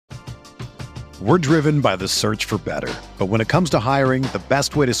We're driven by the search for better. But when it comes to hiring, the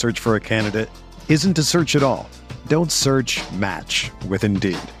best way to search for a candidate isn't to search at all. Don't search, match with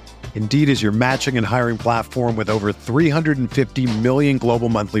Indeed. Indeed is your matching and hiring platform with over 350 million global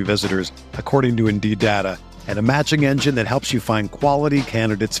monthly visitors, according to Indeed data, and a matching engine that helps you find quality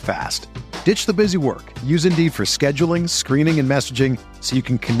candidates fast. Ditch the busy work. Use Indeed for scheduling, screening, and messaging so you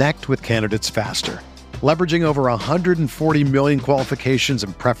can connect with candidates faster. Leveraging over 140 million qualifications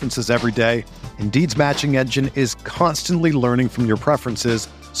and preferences every day, Indeed's matching engine is constantly learning from your preferences,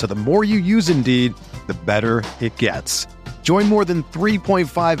 so the more you use Indeed, the better it gets. Join more than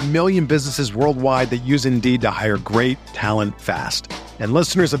 3.5 million businesses worldwide that use Indeed to hire great talent fast. And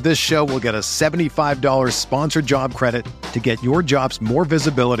listeners of this show will get a $75 sponsored job credit to get your jobs more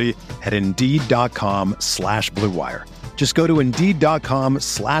visibility at Indeed.com/Blue Wire. Just go to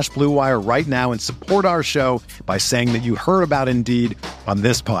Indeed.com/Blue Wire right now and support our show by saying that you heard about Indeed on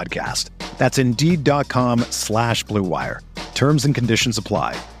this podcast. That's Indeed.com/Blue Wire. Terms and conditions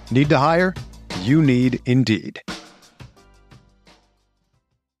apply. Need to hire? You need Indeed.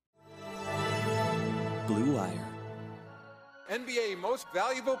 Blue Wire. NBA Most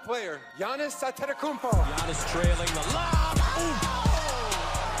Valuable Player, Giannis Antetokounmpo. Giannis trailing the lob.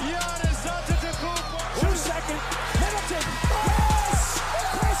 Giannis Antetokounmpo. 2 second. Middleton. Yes!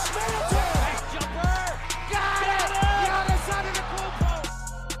 Chris Middleton. Nice jumper. Got it. Giannis Antetokounmpo.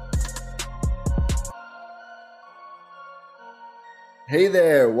 Hey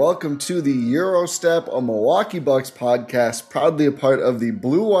there, welcome to the Eurostep, a Milwaukee Bucks podcast, proudly a part of the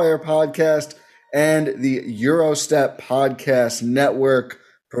Blue Wire podcast and the Eurostep Podcast Network,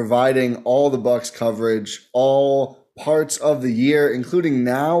 providing all the Bucks coverage, all parts of the year, including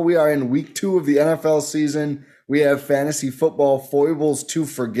now we are in week 2 of the NFL season. We have fantasy football foibles to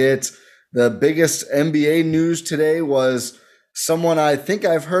forget. The biggest NBA news today was someone I think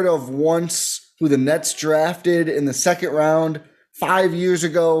I've heard of once who the Nets drafted in the second round 5 years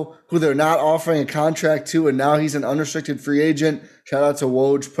ago, who they're not offering a contract to, and now he's an unrestricted free agent. Shout out to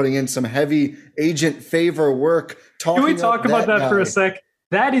Woj putting in some heavy agent favor work. Can we talk about that for a sec?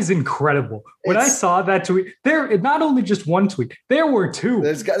 That is incredible. When I saw that tweet, there not only just one tweet, there were two.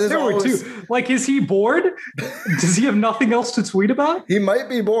 There were two. Like, is he bored? Does he have nothing else to tweet about? He might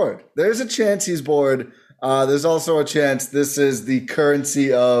be bored. There's a chance he's bored. There's also a chance this is the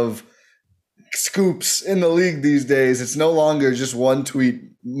currency of scoops in the league these days. It's no longer just one tweet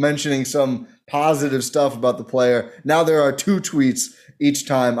mentioning some positive stuff about the player. Now there are 2 tweets each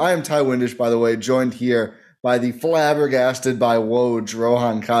time. I am Ty Windish, by the way, joined here by the flabbergasted by Woj,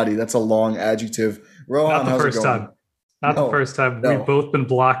 Rohan Kadi. That's a long adjective. Rohan, not the first time. Not the first time. No. We've both been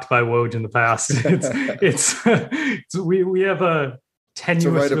blocked by Woj in the past. We have a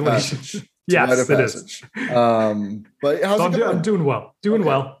tenuous relationship. Yes, it is. But how's it going? I'm doing well.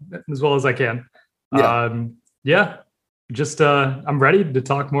 Well, as well as I can. Yeah. I'm ready to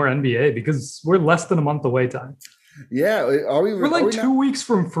talk more NBA because we're less than a month away, Ty. Yeah, we're like 2 weeks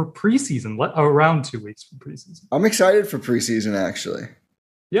for preseason. Around 2 weeks from preseason. I'm excited for preseason, actually.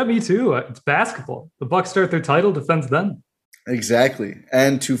 Yeah, me too. It's basketball. The Bucks start their title defense then. Exactly.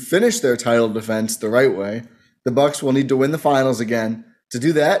 And to finish their title defense the right way, the Bucks will need to win the finals again. To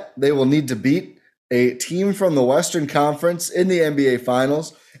do that, they will need to beat a team from the Western Conference in the NBA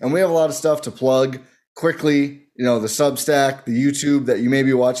Finals. And we have a lot of stuff to plug quickly. You know, the Substack, the YouTube that you may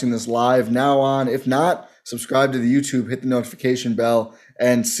be watching this live now on. If not, subscribe to the YouTube, hit the notification bell,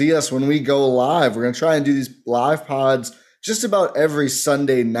 and see us when we go live. We're going to try and do these live pods just about every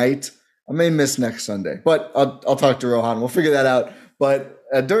Sunday night. I may miss next Sunday, but I'll talk to Rohan. We'll figure that out. But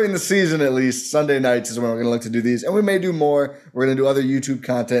during the season, at least, Sunday nights is when we're going to look to do these. And we may do more. We're going to do other YouTube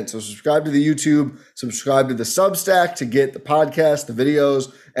content. So subscribe to the YouTube, subscribe to the Substack to get the podcast, the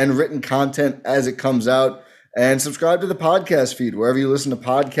videos, and written content as it comes out. And subscribe to the podcast feed, wherever you listen to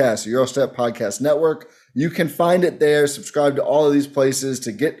podcasts, Eurostep Podcast Network. You can find it there. Subscribe to all of these places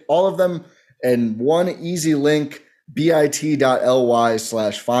to get all of them in one easy link.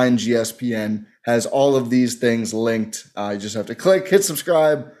 bit.ly/findgspn has all of these things linked. You just have to click, hit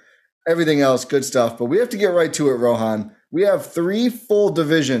subscribe, everything else, good stuff. But we have to get right to it, Rohan. We have 3 full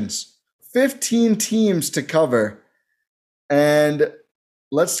divisions, 15 teams to cover. And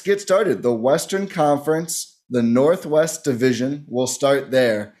let's get started. The Western Conference, the Northwest Division, we'll start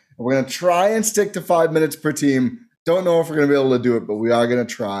there. We're going to try and stick to 5 minutes per team. Don't know if we're going to be able to do it, but we are going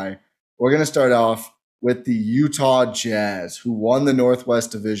to try. We're going to start off with the Utah Jazz, who won the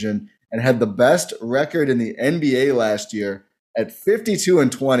Northwest Division and had the best record in the NBA last year at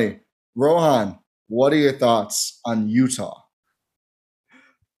 52-20. Rohan, what are your thoughts on Utah?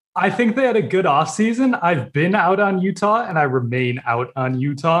 I think they had a good offseason. I've been out on Utah, and I remain out on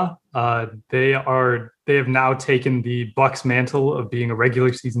Utah. They have now taken the Bucks mantle of being a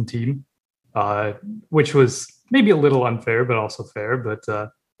regular season team, which was maybe a little unfair, but also fair. But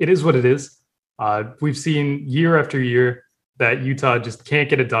it is what it is. We've seen year after year that Utah just can't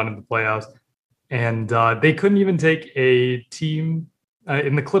get it done in the playoffs. And they couldn't even take a team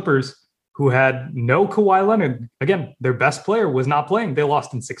in the Clippers who had no Kawhi Leonard. Again, their best player was not playing. They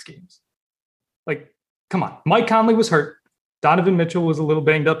lost in 6 games. Like, come on. Mike Conley was hurt. Donovan Mitchell was a little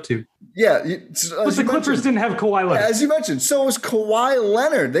banged up too. Yeah. But the Clippers didn't have Kawhi Leonard. As you mentioned, so was Kawhi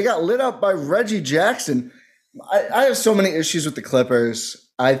Leonard. They got lit up by Reggie Jackson. I have so many issues with the Clippers.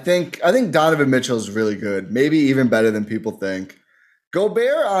 I think Donovan Mitchell is really good. Maybe even better than people think.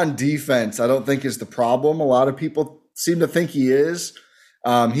 Gobert on defense, I don't think is the problem. A lot of people seem to think he is.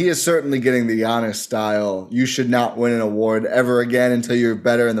 He is certainly getting the Giannis style. You should not win an award ever again until you're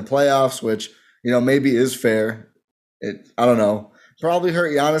better in the playoffs, which, maybe is fair. I don't know. Probably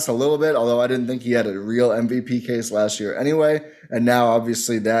hurt Giannis a little bit, although I didn't think he had a real MVP case last year anyway. And now,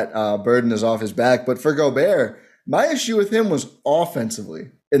 obviously, that burden is off his back. But for Gobert, my issue with him was offensively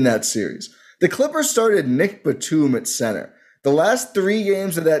in that series. The Clippers started Nick Batum at center. The last 3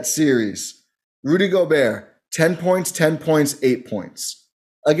 games of that series, Rudy Gobert, 10 points, 10 points, 8 points.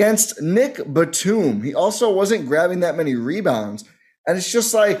 Against Nick Batum, he also wasn't grabbing that many rebounds. And it's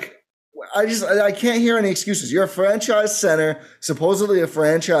just like, I can't hear any excuses. You're a franchise center, supposedly a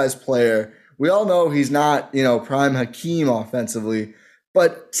franchise player. We all know he's not, prime Hakeem offensively,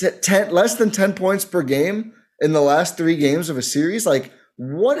 but less than 10 points per game in the last 3 games of a series,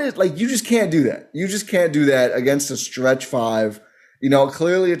 you just can't do that. You just can't do that against a stretch 5.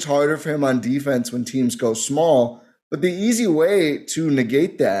 Clearly it's harder for him on defense when teams go small, but the easy way to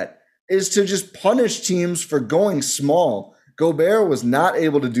negate that is to just punish teams for going small. Gobert was not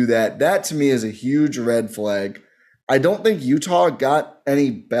able to do that. That to me is a huge red flag. I don't think Utah got any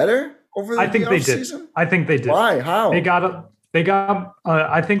better over the offseason. I think they did. Why? How? They got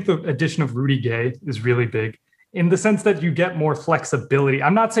I think the addition of Rudy Gay is really big in the sense that you get more flexibility.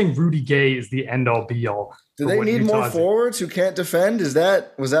 I'm not saying Rudy Gay is the end all be all. Do they need more forwards who can't defend? Was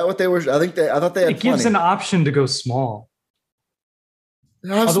that what they were? I thought they had. It gives an option to go small.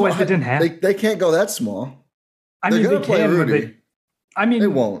 Otherwise, they didn't have. They can't go that small. They can. They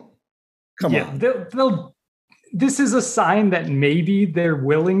won't. Come on. They'll. This is a sign that maybe they're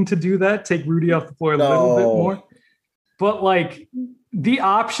willing to do that. Take Rudy off the floor a little bit more. But the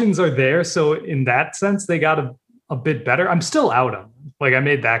options are there. So in that sense, they got a bit better. I'm still out on them. I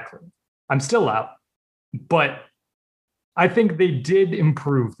made that clear. I'm still out. But I think they did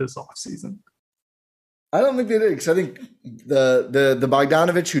improve this offseason. I don't think they did, because I think the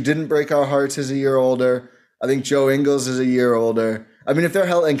Bogdanovich who didn't break our hearts is a year older. I think Joe Ingles is a year older. I mean, if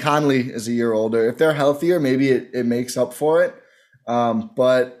they're and Conley is a year older. If they're healthier, maybe it makes up for it.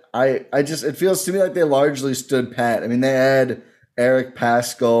 But it feels to me like they largely stood pat. I mean, they had Eric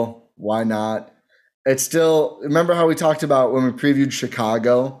Paschall. Why not? It's still, remember how we talked about when we previewed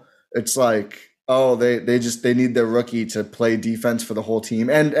Chicago? It's like, oh, they need their rookie to play defense for the whole team,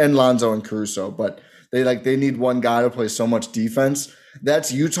 and Lonzo and Caruso, but they need one guy to play so much defense.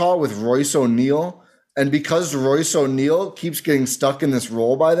 That's Utah with Royce O'Neal. And because Royce O'Neal keeps getting stuck in this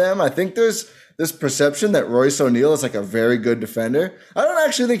role by them, I think there's this perception that Royce O'Neal is a very good defender. I don't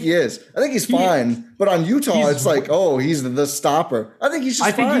actually think he is. I think he's fine. But on Utah, it's he's the stopper. I think he's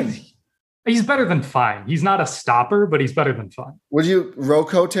just fine. He's better than fine. He's not a stopper, but he's better than fine. Would you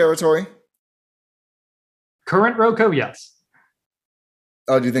Rocco territory? Current Rocco, yes.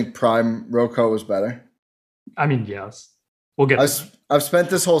 Oh, do you think prime Rocco was better? I mean, yes. We'll get I've spent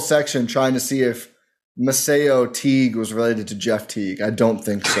this whole section trying to see if Maceo Teague was related to Jeff Teague. I don't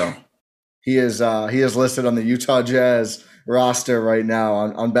think so. He is listed on the Utah Jazz roster right now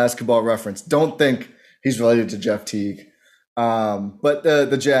on Basketball Reference. Don't think he's related to Jeff Teague. But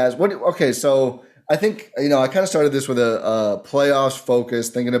the Jazz. So I think I kind of started this with a playoffs focus,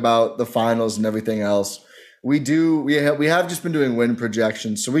 thinking about the finals and everything else. We have just been doing win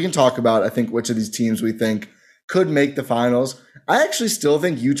projections, so we can talk about I think which of these teams we think could make the finals. I actually still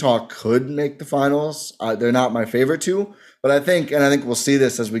think Utah could make the finals. They're not my favorite two, but I think we'll see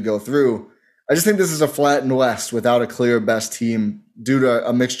this as we go through. I just think this is a flattened West without a clear best team due to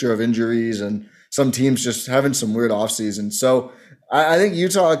a mixture of injuries and some teams just having some weird offseason. So I think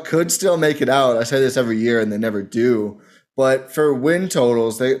Utah could still make it out. I say this every year and they never do. But for win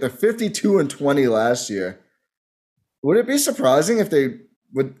totals, they're 52-20 last year. Would it be surprising if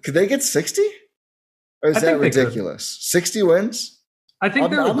could they get 60? Or is that ridiculous? 60 wins? I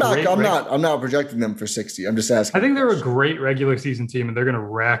think I'm not projecting them for 60. I'm just asking. I think they're a great regular season team, and they're going to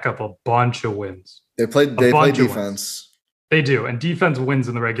rack up a bunch of wins. They play defense. They do. And defense wins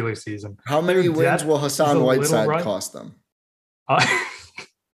in the regular season. How many wins will Hassan Whiteside cost them?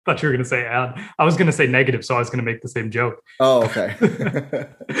 Thought you were going to say add. I was going to say negative, so I was going to make the same joke. Oh, okay.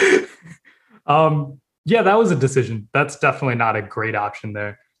 Yeah, that was a decision. That's definitely not a great option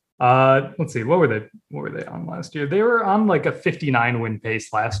there. Let's see. What were they on last year? They were on like a 59 win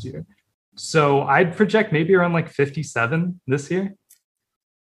pace last year. So I'd project maybe around like 57 this year.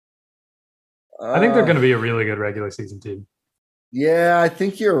 I think they're going to be a really good regular season team. Yeah, I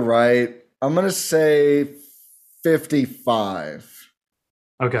think you're right. I'm going to say 55.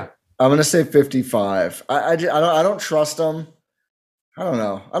 Okay. I'm going to say 55. I don't trust them. I don't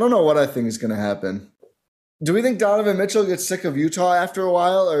know. I don't know what I think is going to happen. Do we think Donovan Mitchell gets sick of Utah after a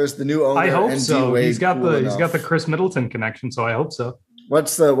while, or is the new owner? I hope so. He's got the Chris Middleton connection, so I hope so.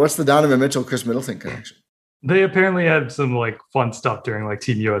 What's the Donovan Mitchell Chris Middleton connection? They apparently had some like fun stuff during like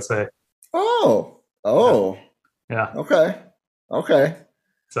Team USA. Oh. Yeah. Okay.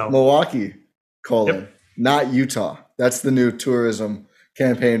 So Milwaukee, not Utah. That's the new tourism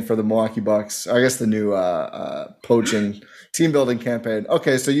campaign for the Milwaukee Bucks. I guess the new poaching team building campaign.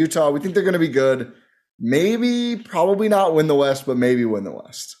 Okay, so Utah, we think they're going to be good. Probably not win the West, but maybe win the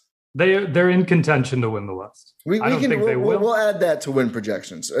West. They're in contention to win the West. We'll add that to win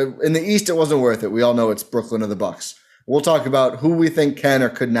projections. In the East, it wasn't worth it. We all know it's Brooklyn or the Bucks. We'll talk about who we think can or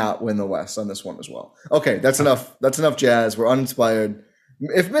could not win the West on this one as well. Okay, that's enough. That's enough jazz. We're uninspired.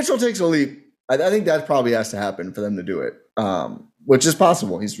 If Mitchell takes a leap, I think that probably has to happen for them to do it, which is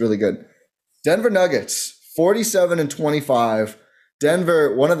possible. He's really good. Denver Nuggets, 47-25.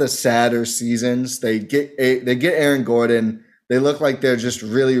 Denver, one of the sadder seasons. They get Aaron Gordon. They look like they're just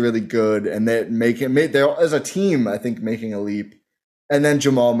really, really good, and they're as a team, I think, making a leap. And then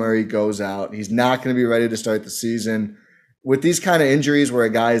Jamal Murray goes out. He's not going to be ready to start the season. With these kind of injuries where a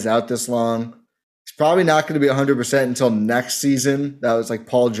guy is out this long, he's probably not going to be 100% until next season. That was like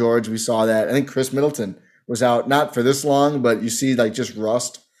Paul George. We saw that. I think Chris Middleton was out, not for this long, but you see like just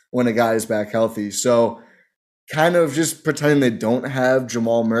rust when a guy is back healthy. So kind of just pretending they don't have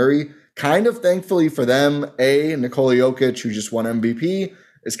Jamal Murray. Kind of thankfully for them, Nikola Jokic, who just won MVP,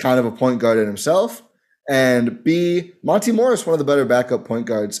 is kind of a point guard in himself. And B, Monty Morris, one of the better backup point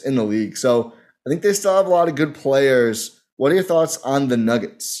guards in the league. So I think they still have a lot of good players. What are your thoughts on the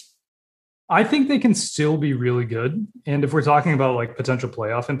Nuggets? I think they can still be really good. And if we're talking about like potential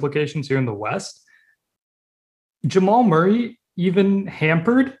playoff implications here in the West, Jamal Murray, even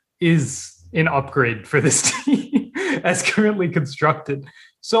hampered, is an upgrade for this team as currently constructed.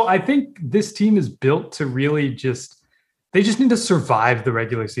 So I think this team is built to really they just need to survive the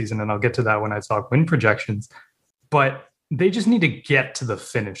regular season. And I'll get to that when I talk win projections, but they just need to get to the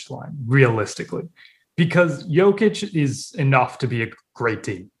finish line realistically, because Jokic is enough to be a great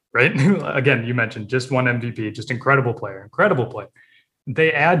team, right? Again, you mentioned just one MVP, just incredible player.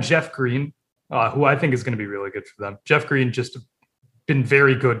 They add Jeff Green, who I think is going to be really good for them. Jeff Green just been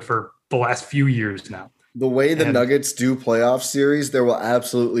very good for the last few years now. The way the Nuggets do playoff series, there will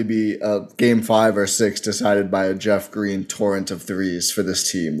absolutely be a game 5 or 6 decided by a Jeff Green torrent of threes for this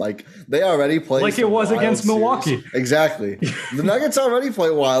team. Like they already play like it was against Milwaukee. Exactly. The Nuggets already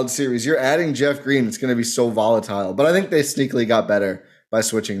play wild series. You're adding Jeff Green. It's going to be so volatile. But I think they sneakily got better by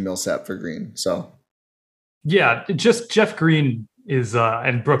switching Millsap for Green. So yeah, just Jeff Green is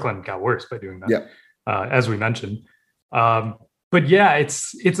and Brooklyn got worse by doing that. Yeah. As we mentioned. But yeah,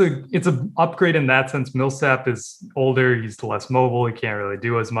 it's an upgrade in that sense. Millsap is older. He's less mobile. He can't really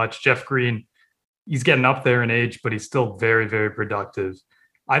do as much. Jeff Green, he's getting up there in age, but he's still very, very productive.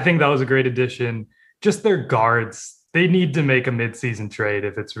 I think that was a great addition. Just their guards, they need to make a midseason trade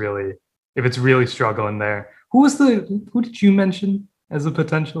if it's really struggling there. Who did you mention as a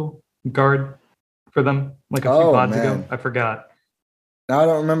potential guard for them like a few pods ago? I forgot. I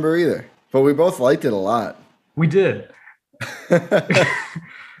don't remember either, but we both liked it a lot. We did.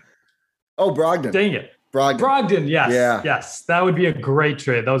 Brogdon. Dang it. Brogdon, yes. Yeah. Yes. That would be a great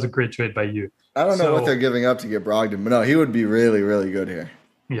trade. That was a great trade by you. I don't know what they're giving up to get Brogdon, but no, he would be really, really good here.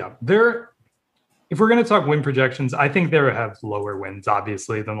 Yeah. If we're going to talk win projections, I think they have lower wins,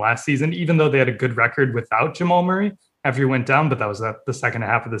 obviously, than last season, even though they had a good record without Jamal Murray after he went down, but that was the second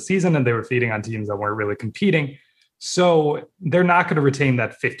half of the season, and they were feeding on teams that weren't really competing. So they're not going to retain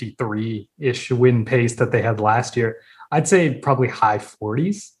that 53-ish win pace that they had last year. I'd say probably high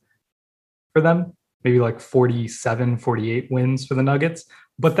 40s for them, maybe like 47, 48 wins for the Nuggets.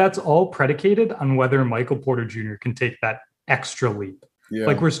 But that's all predicated on whether Michael Porter Jr. can take that extra leap. Yeah.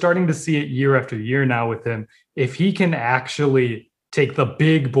 Like we're starting to see it year after year now with him. If he can actually take the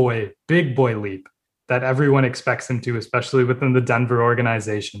big boy leap that everyone expects him to, especially within the Denver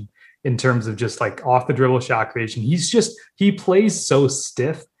organization, in terms of just like off the dribble shot creation. He plays so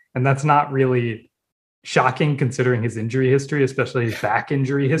stiff, and that's not really shocking considering his injury history, especially his back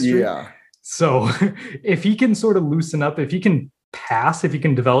injury history. Yeah. So if he can sort of loosen up, if he can pass, if he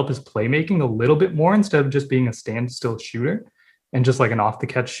can develop his playmaking a little bit more instead of just being a standstill shooter and just like an off the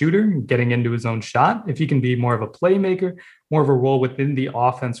catch shooter, getting into his own shot, if he can be more of a playmaker, more of a role within the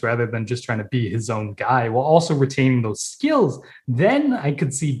offense rather than just trying to be his own guy while also retaining those skills, then I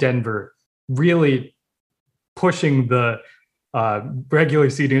could see Denver really pushing the regular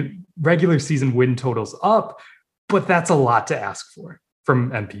season win totals up. But that's a lot to ask for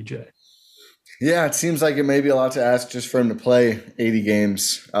from MPJ. Yeah, it seems like it may be a lot to ask just for him to play 80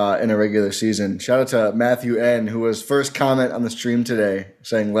 games in a regular season. Shout out to Matthew N., who was first comment on the stream today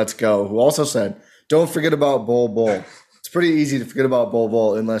saying, let's go, who also said, don't forget about Bol Bol. It's pretty easy to forget about Bol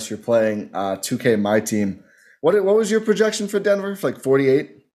Bol unless you're playing 2K My Team. What was your projection for Denver? For like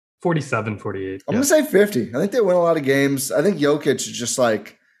 48? 47, 48. I'm going to say 50. I think they win a lot of games. I think Jokic is just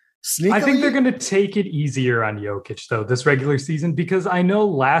like sneakily. I think they're going to take it easier on Jokic, though, this regular season, because I know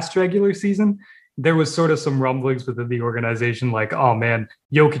last regular season, there was sort of some rumblings within the organization like, oh, man,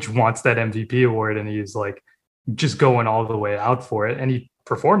 Jokic wants that MVP award, and he's like just going all the way out for it. And he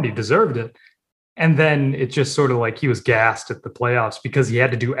performed. He deserved it. And then it just sort of like he was gassed at the playoffs because he had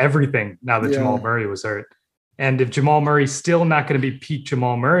to do everything now that Jamal Murray was hurt. And if Jamal Murray's still not going to be peak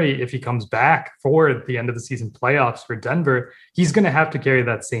Jamal Murray, if he comes back for the end of the season playoffs for Denver, he's going to have to carry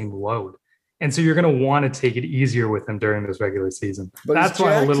that same load. And so you're going to want to take it easier with him during this regular season. But that's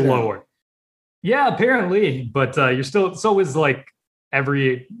why I'm a little lower. Yeah, apparently. But you're still, so is like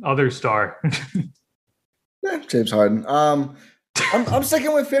every other star. James Harden. I'm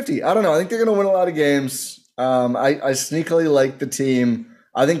sticking with 50. I don't know. I think they're going to win a lot of games. I sneakily like the team.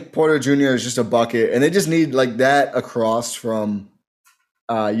 I think Porter Jr. is just a bucket, and they just need like that across from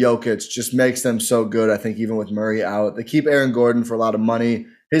Jokic just makes them so good. I think even with Murray out, they keep Aaron Gordon for a lot of money.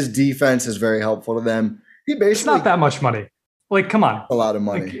 His defense is very helpful to them. It's not that much money. Like, come on. A lot of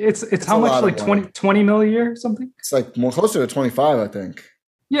money. Like, it's how much, like 20 mil a year or something? It's like more closer to 25, I think.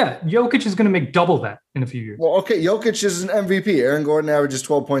 Yeah, Jokic is going to make double that in a few years. Well, okay, Jokic is an MVP. Aaron Gordon averages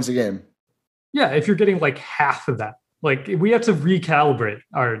 12 points a game. Yeah, if you're getting like half of that. Like, we have to recalibrate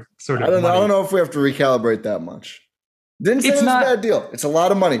our sort of I don't know if we have to recalibrate that much. Didn't say it's not a bad deal. It's a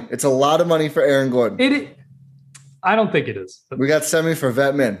lot of money. It's a lot of money for Aaron Gordon. I don't think it is. We got semi for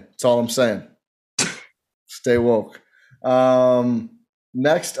vet min. That's all I'm saying. Stay woke.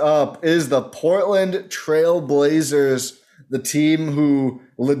 Next up is the Portland Trail Blazers, the team who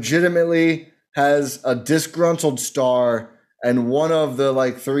legitimately has a disgruntled star and one of the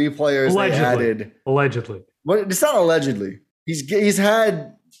like three players they added. Allegedly. But it's not allegedly. He's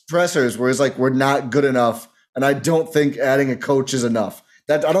had pressers where he's like, we're not good enough, and I don't think adding a coach is enough.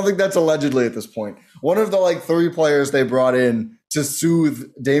 I don't think that's allegedly at this point. One of the like three players they brought in to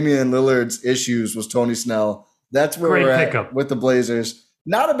soothe Damian Lillard's issues was Tony Snell. That's where we're at with the Blazers.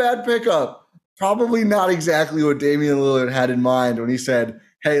 Not a bad pickup. Probably not exactly what Damian Lillard had in mind when he said,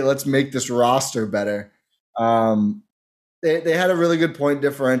 hey, let's make this roster better. They had a really good point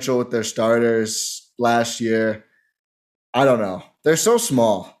differential with their starters last year. I don't know. They're so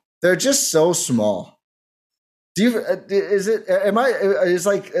small. They're just so small. Is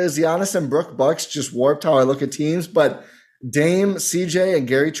Giannis and Brook Bucks just warped how I look at teams? But Dame, CJ, and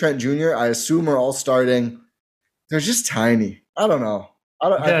Gary Trent Jr., I assume are all starting. They're just tiny. I don't know.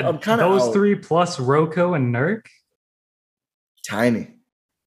 I'm kind of those three plus Rocco and Nurk. Tiny.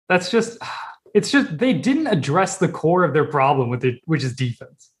 That's just. It's just they didn't address the core of their problem with it, which is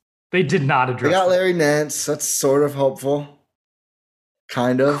defense. They did not address. They got Larry Nance. That's sort of helpful.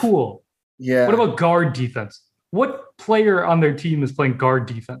 Kind of. Cool. Yeah. What about guard defense? What player on their team is playing guard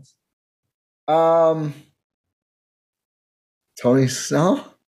defense? Tony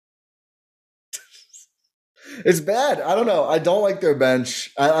Snell? It's bad. I don't know. I don't like their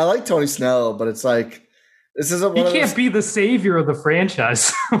bench. I like Tony Snell, but it's like this isn't one. He can't be the savior of the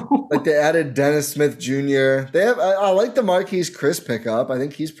franchise. Like they added Dennis Smith Jr. They have. I like the Marquise Chris pickup. I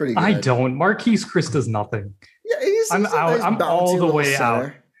think he's pretty good. I don't. Marquise Chris does nothing. Yeah, I'm out. Nice I'm all the way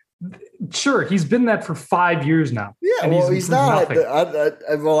center. out. Sure, he's been that for 5 years now. Yeah, well, he's not. I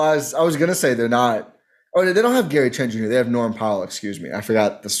was gonna say they're not. Oh, they don't have Gary Trent Jr. They have Norm Powell. Excuse me, I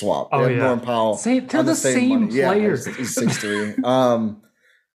forgot the swap. They have Norm Powell. They're the same player. Yeah, he's 6'3".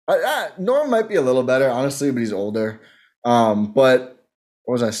 Norm might be a little better, honestly, but he's older. But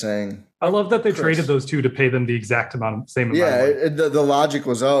what was I saying? I love that they traded those two to pay them the exact same amount. Yeah, the logic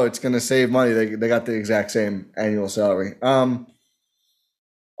was, it's going to save money. They got the exact same annual salary.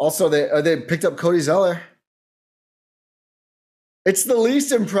 Also, they picked up Cody Zeller. It's the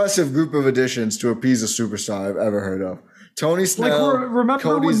least impressive group of additions to appease a superstar I've ever heard of. Tony Snell, remember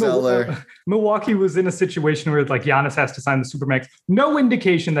Cody when Zeller. Milwaukee was in a situation where like Giannis has to sign the Supermax. No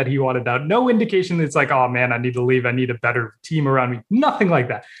indication that he wanted out. No indication that it's like, oh man, I need to leave. I need a better team around me. Nothing like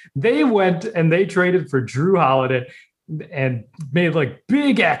that. They went and they traded for Drew Holiday and made like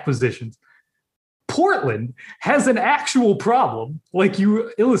big acquisitions. Portland has an actual problem, like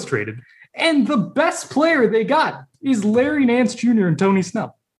you illustrated. And the best player they got is Larry Nance Jr. and Tony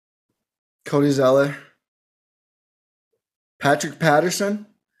Snell. Cody Zeller. Patrick Patterson.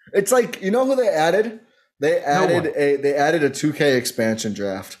 It's like, you know who they added? They added a 2K expansion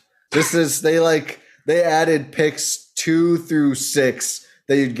draft. They added picks 2 through 6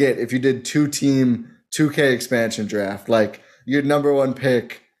 that you'd get if you did 2-team 2K expansion draft. Like your number 1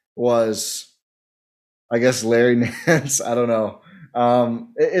 pick was, I guess, Larry Nance. I don't know.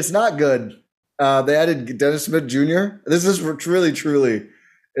 It's not good. They added Dennis Smith Jr. This is really, truly,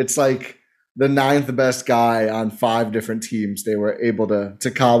 it's like the 9th best guy on 5 different teams they were able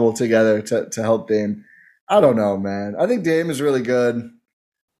to cobble together to help Dame. I don't know, man. I think Dame is really good.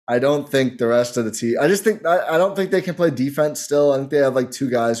 I don't think the rest of the team. I don't think they can play defense still. I think they have like 2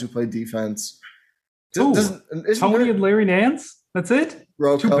 guys who play defense. Tony and Larry Nance? That's it?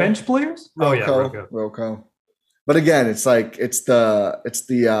 Rocco. 2 bench players? Rocco. But again, it's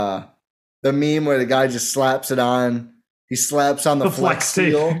the meme where the guy just slaps it on. He slaps on the flex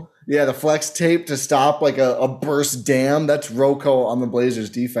seal. Yeah, the flex tape to stop like a burst dam. That's Rocco on the Blazers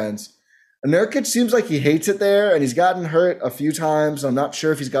defense. And Nurkic seems like he hates it there, and he's gotten hurt a few times. I'm not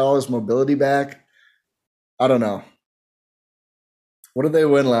sure if he's got all his mobility back. I don't know. What did they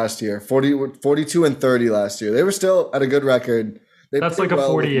win last year? 42-30 last year. They were still at a good record. That's like a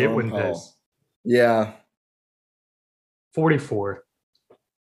 48 win pace. Yeah. 44.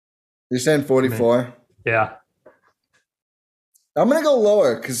 You're saying 44? Yeah. I'm going to go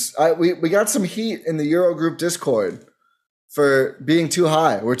lower because we got some heat in the Eurogroup Discord for being too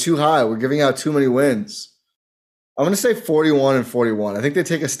high. We're too high. We're giving out too many wins. I'm going to say 41-41. I think they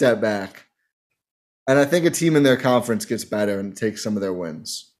take a step back. And I think a team in their conference gets better and takes some of their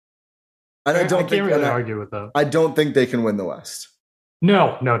wins. And I can't really argue with that. I don't think they can win the West.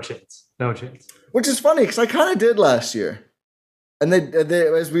 No chance. No chance. Which is funny because I kind of did last year. And they,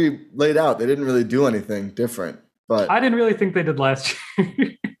 as we laid out, they didn't really do anything different. But I didn't really think they did last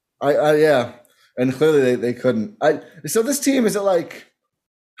year. Yeah, and clearly they couldn't. So this team, is it like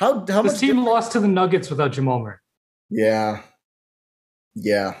how much? This team lost to the Nuggets without Jamal Murray. Yeah,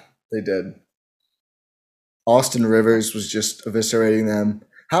 they did. Austin Rivers was just eviscerating them.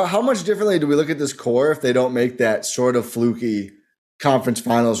 How much differently do we look at this core if they don't make that sort of fluky conference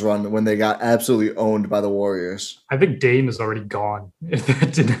finals run when they got absolutely owned by the Warriors? I think Dame is already gone if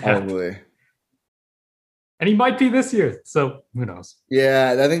that didn't happen. Probably. And he might be this year, so who knows?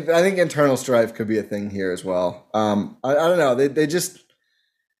 Yeah, I think internal strife could be a thing here as well. I don't know. They just,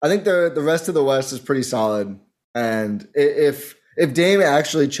 I think the rest of the West is pretty solid. And if Dame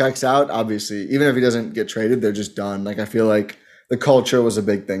actually checks out, obviously, even if he doesn't get traded, they're just done. Like I feel like the culture was a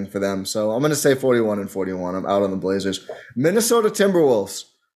big thing for them. So I'm going to say 41-41. I'm out on the Blazers. Minnesota Timberwolves,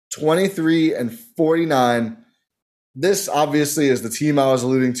 23-49. This obviously is the team I was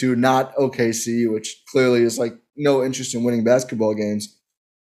alluding to, not OKC, which clearly is like no interest in winning basketball games.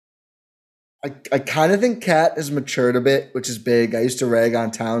 I kind of think Cat has matured a bit, which is big. I used to rag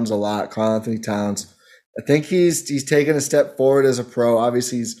on Towns a lot, Karl-Anthony Towns. I think he's taken a step forward as a pro.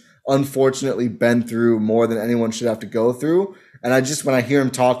 Obviously, he's unfortunately been through more than anyone should have to go through. And when I hear him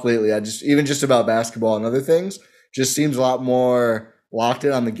talk lately, even just about basketball and other things, just seems a lot more locked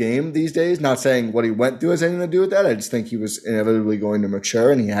in on the game these days. Not saying what he went through has anything to do with that. I just think he was inevitably going to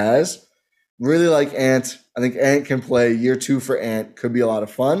mature, and he has. Really like Ant. I think Ant can play. Year 2 for Ant could be a lot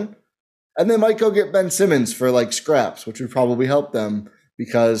of fun. And they might go get Ben Simmons for like scraps, which would probably help them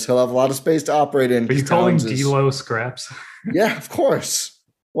because he'll have a lot of space to operate in. Are you calling D'Lo scraps? Yeah, of course.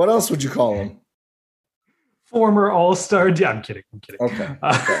 What else would you call him? Former All-Star. Yeah, I'm kidding. Okay.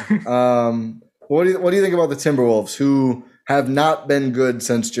 What do you think about the Timberwolves, who have not been good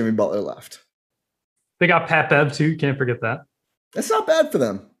since Jimmy Butler left? They got Pat Bev too. Can't forget that. That's not bad for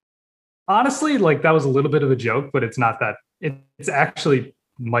them. Honestly, like that was a little bit of a joke, but it's not that. It's actually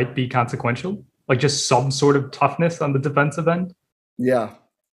might be consequential. Like just some sort of toughness on the defensive end. Yeah.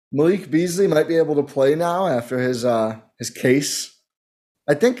 Malik Beasley might be able to play now after his case.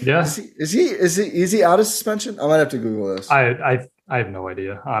 I think. Yeah. Is he out of suspension? I might have to Google this. I have no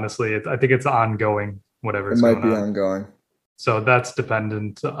idea. Honestly, I think it's ongoing. Whatever. It might be ongoing. So that's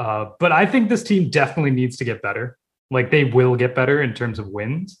dependent. But I think this team definitely needs to get better. Like they will get better in terms of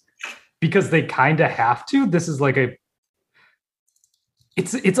wins because they kind of have to. This is like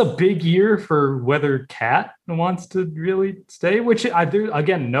It's a big year for whether Cat wants to really stay, which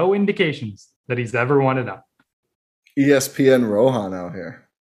again, no indications that he's ever wanted out. ESPN Rohan out here.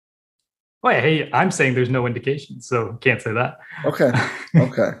 Well, hey, I'm saying there's no indications, so can't say that. Okay.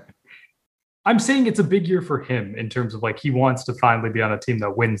 Okay. I'm saying it's a big year for him in terms of like he wants to finally be on a team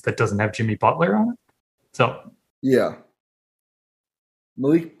that wins that doesn't have Jimmy Butler on it. So yeah.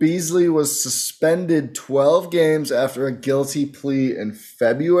 Malik Beasley was suspended 12 games after a guilty plea in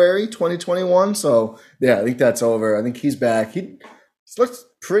February 2021. So yeah, I think that's over. I think he's back. He looks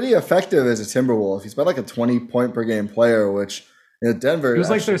pretty effective as a Timberwolf. He's been like a 20 point per game player, which Denver. He was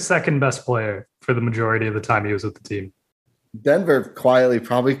like their second best player for the majority of the time he was with the team. Denver quietly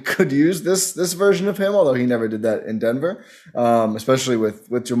probably could use this version of him, although he never did that in Denver, especially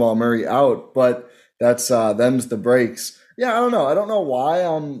with Jamal Murray out. But that's them's the breaks. Yeah, I don't know. I don't know why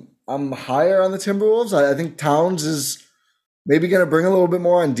I'm higher on the Timberwolves. I think Towns is maybe going to bring a little bit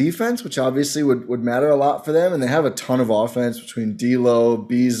more on defense, which obviously would matter a lot for them. And they have a ton of offense between D'Lo,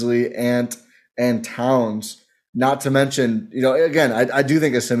 Beasley, Ant, and Towns. Not to mention, again, I do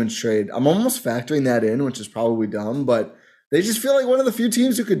think a Simmons trade. I'm almost factoring that in, which is probably dumb, but they just feel like one of the few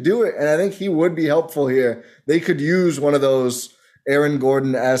teams who could do it. And I think he would be helpful here. They could use one of those Aaron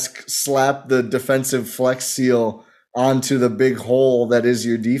Gordon-esque slap the defensive flex seal onto the big hole that is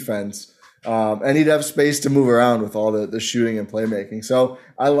your defense. And he'd have space to move around with all the shooting and playmaking. So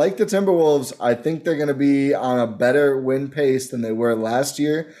I like the Timberwolves. I think they're going to be on a better win pace than they were last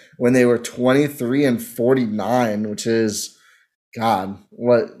year when they were 23-49, which is, God,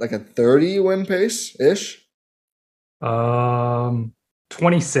 what, like a 30 win pace-ish?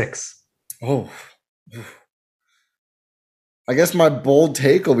 26. Oh. I guess my bold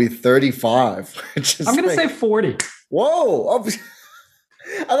take will be 35. I'm going to say 40. Whoa. I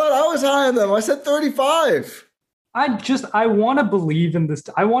thought I was high on them. I said 35. I want to believe in this.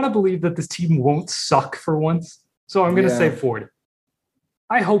 I want to believe that this team won't suck for once. So I'm going to say 40.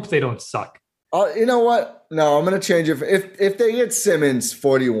 I hope they don't suck. You know what? No, I'm going to change it. If they get Simmons,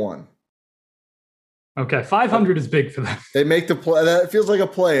 41. Okay, 500 is big for them. They make the play. That feels like a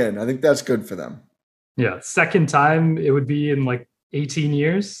play-in. I think that's good for them. Yeah, second time it would be in like 18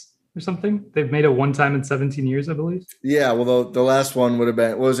 years or something. They've made it one time in 17 years, I believe. Yeah, well, the last one would have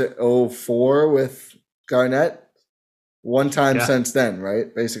been, what was it, 04 with Garnett? One time since then,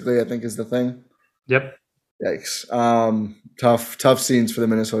 right? Basically, I think is the thing. Yep. Yikes. Tough scenes for the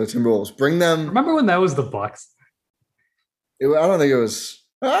Minnesota Timberwolves. Bring them. Remember when that was the Bucks? I don't think it was.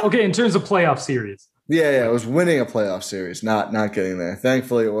 Okay, in terms of playoff series. Yeah, it was winning a playoff series, not getting there.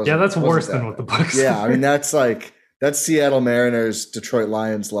 Thankfully, it wasn't. Yeah, that's worse than what the Bucks. Yeah, I mean that's Seattle Mariners, Detroit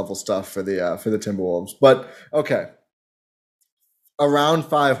Lions level stuff for the Timberwolves. But okay, around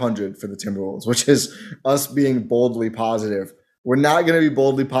 500 for the Timberwolves, which is us being boldly positive. We're not going to be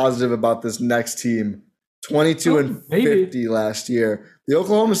boldly positive about this next team. 22-50 last year. The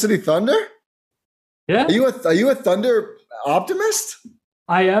Oklahoma City Thunder. Yeah. Are you a Thunder optimist?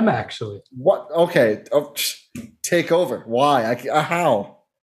 I am actually. What? Okay. Oh, take over. Why? How?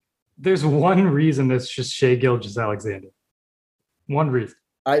 There's one reason that's just Shai Gilgeous-Alexander. One reason.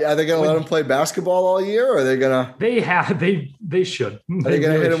 Are they going to let him play basketball all year, or are they going to? They should. Are they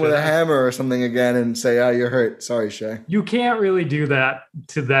going to hit him with a hammer or something again and say, "Oh, you're hurt. Sorry, Shai." You can't really do that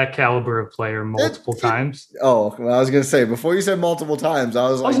to that caliber of player multiple times. Oh, well, I was going to say before you said multiple times, I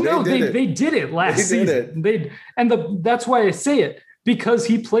was like, they did it last season. That's why I say it. Because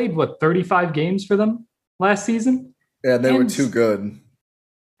he played, 35 games for them last season? Yeah, they were too good.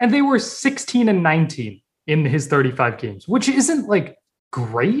 And they were 16-19 in his 35 games, which isn't,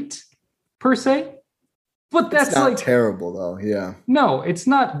 great, per se. But that's, it's not terrible, though, yeah. No, it's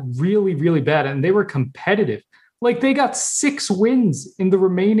not really, really bad. And they were competitive. They got 6 wins in the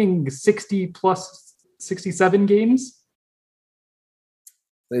remaining 60-plus 67 games.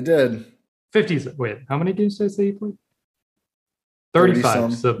 They did. 50s. Wait, how many games did I say he played?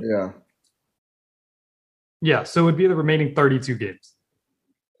 35. So yeah. Yeah, so it would be the remaining 32 games.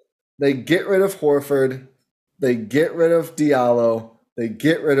 They get rid of Horford. They get rid of Diallo. They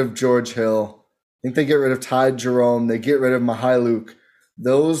get rid of George Hill. I think they get rid of Ty Jerome. They get rid of Mykhailiuk.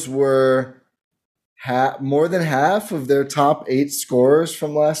 Those were more than half of their top 8 scorers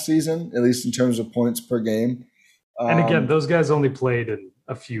from last season, at least in terms of points per game. And again, those guys only played in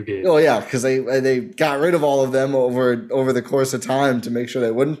a few games. Oh yeah, because they got rid of all of them over the course of time to make sure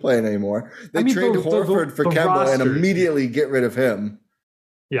they wouldn't play anymore. They traded Horford for Kemba roster, and immediately get rid of him.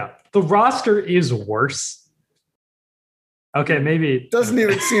 Yeah, the roster is worse. Okay, maybe it doesn't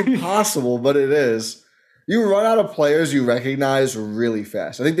even seem possible, but it is. You run out of players you recognize really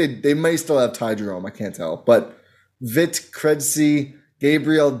fast. I think they may still have Ty Jerome. I can't tell, but Vit Krejci,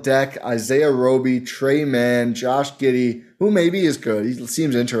 Gabriel Deck, Isaiah Roby, Trey Mann, Josh Giddey, who maybe is good. He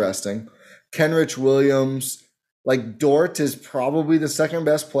seems interesting. Kenrich Williams. Like, Dort is probably the second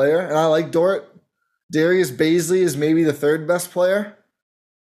best player, and I like Dort. Darius Baisley is maybe the third best player.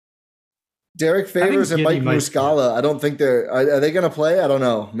 Derek Favors and Mike Muscala, I don't think are they going to play? I don't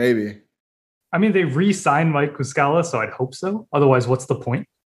know. Maybe. I mean, they re-signed Mike Muscala, so I'd hope so. Otherwise, what's the point?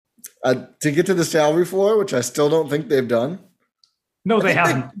 To get to the salary floor, which I still don't think they've done. No, they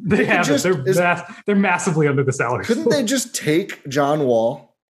haven't. They haven't. They're massively under the salary. Couldn't they just take John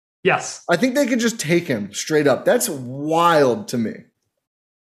Wall? Yes. I think they could just take him straight up. That's wild to me.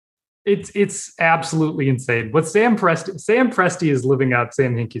 It's absolutely insane. What Sam Presti is living out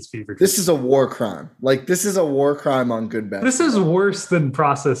Sam Hinkie's fever. This is a war crime. Like, this is a war crime on good basketball. This is worse than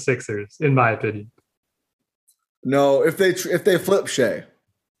process Sixers, in my opinion. No, if they flip Shea.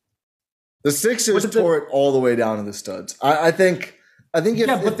 The Sixers tore it all the way down to the studs. I think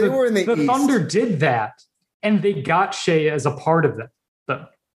if they were in the East, Thunder did that, and they got Shea as a part of that. So.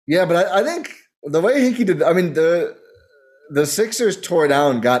 Yeah, but I think the way Hinkie did, I mean, the Sixers tore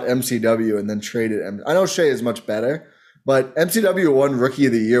down, got MCW, and then traded him. I know Shea is much better, but MCW won Rookie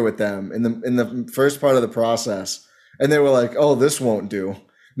of the Year with them in the first part of the process, and they were like, "Oh, this won't do."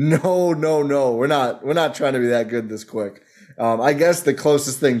 No, we're not trying to be that good this quick. I guess the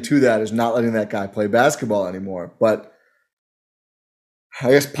closest thing to that is not letting that guy play basketball anymore. But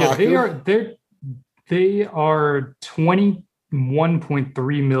I guess Paku, they are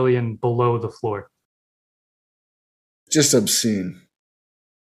 $21.3 million below the floor. Just obscene.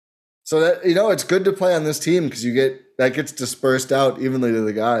 So that, it's good to play on this team because that gets dispersed out evenly to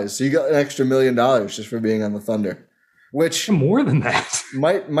the guys. So you got an extra $1 million just for being on the Thunder, which more than that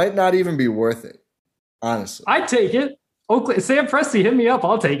might not even be worth it. Honestly, I'd take it. Sam Presti, hit me up.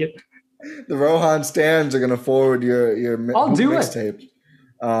 I'll take it. The Rohan stands are going to forward your I'll do mixtape.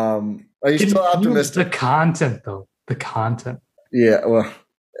 Are you still optimistic? The content, though. The content. Yeah. Well,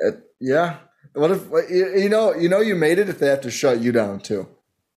 yeah. What if you made it if they have to shut you down too?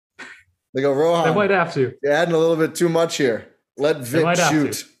 They go, Rohan. They might have to. You're adding a little bit too much here. Let Vic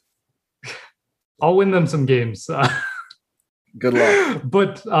shoot. I'll win them some games. Good luck.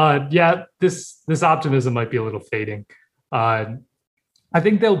 But this optimism might be a little fading. I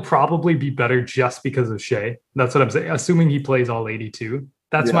think they'll probably be better just because of Shea. That's what I'm saying. Assuming he plays all 82.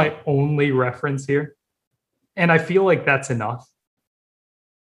 That's my only reference here. And I feel like that's enough.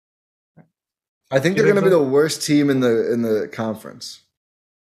 I think they're going to be the worst team in the conference.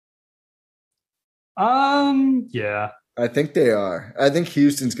 Yeah. I think they are. I think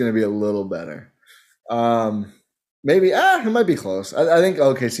Houston's going to be a little better. Maybe it might be close. I think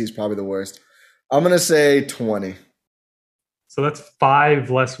OKC is probably the worst. I'm going to say 20. So that's 5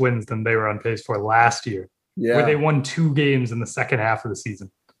 less wins than they were on pace for last year. Yeah. Where they won 2 games in the second half of the season.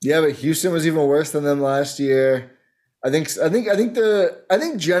 Yeah, but Houston was even worse than them last year. I think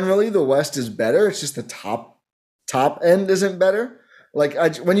generally the West is better. It's just the top end isn't better.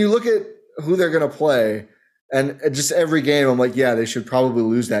 Like when you look at who they're going to play and just every game, I'm like, yeah, they should probably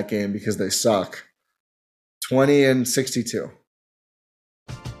lose that game because they suck. 20-62.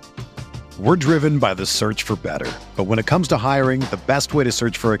 We're driven by the search for better. But when it comes to hiring, the best way to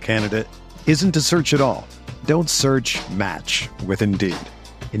search for a candidate isn't to search at all. Don't search, match with Indeed.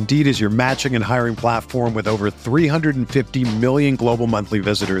 Indeed is your matching and hiring platform with over 350 million global monthly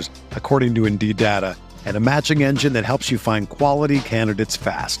visitors, according to Indeed data, and a matching engine that helps you find quality candidates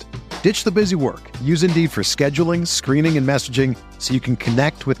fast. Ditch the busy work. Use Indeed for scheduling, screening, and messaging so you can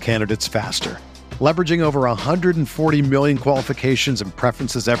connect with candidates faster. Leveraging over 140 million qualifications and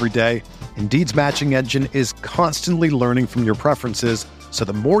preferences every day, Indeed's matching engine is constantly learning from your preferences, so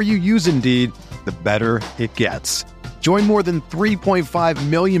the more you use Indeed, the better it gets. Join more than 3.5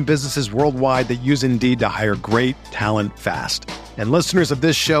 million businesses worldwide that use Indeed to hire great talent fast. And listeners of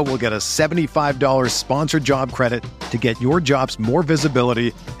this show will get a $75 sponsored job credit to get your jobs more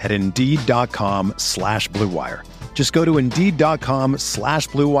visibility at Indeed.com/Blue Wire. Just go to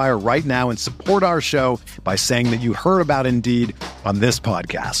Indeed.com/Blue Wire right now and support our show by saying that you heard about Indeed on this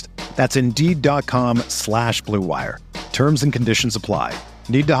podcast. That's Indeed.com/Blue Wire. Terms and conditions apply.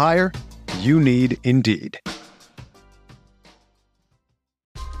 Need to hire? You need Indeed.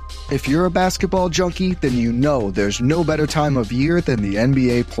 If you're a basketball junkie, then you know there's no better time of year than the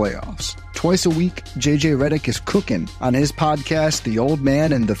NBA playoffs. Twice a week, JJ Redick is cooking on his podcast, The Old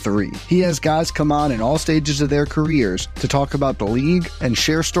Man and the Three. He has guys come on in all stages of their careers to talk about the league and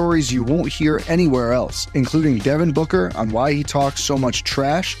share stories you won't hear anywhere else, including Devin Booker on why he talks so much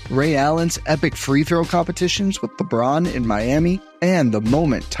trash, Ray Allen's epic free throw competitions with LeBron in Miami, and the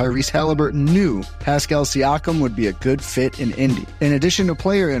moment Tyrese Halliburton knew Pascal Siakam would be a good fit in Indy. In addition to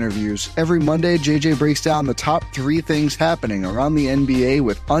player interviews, every Monday JJ breaks down the top 3 things happening around the NBA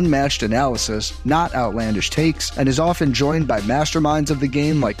with unmatched analysis, not outlandish takes, and is often joined by masterminds of the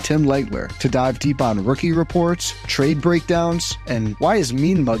game like Tim Legler to dive deep on rookie reports, trade breakdowns, and why is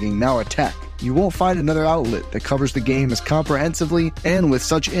mean mugging now a tech. You won't find another outlet that covers the game as comprehensively and with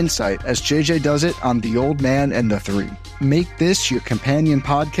such insight as JJ does it on The Old Man and the Three. Make this your companion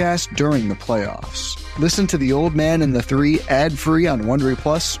podcast during the playoffs. Listen to The Old Man and the Three ad-free on Wondery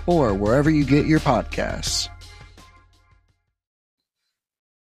Plus or wherever you get your podcasts.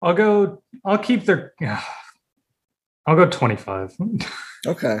 I'll go 25.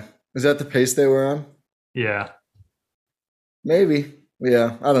 Okay. Is that the pace they were on? Yeah. Maybe.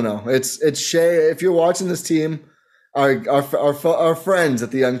 Yeah, I don't know. It's Shea. If you're watching this team, our friends at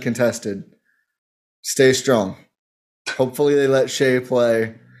the Uncontested, stay strong. Hopefully they let Shea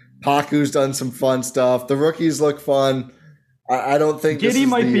play. Paku's done some fun stuff. The rookies look fun. I don't think Giddey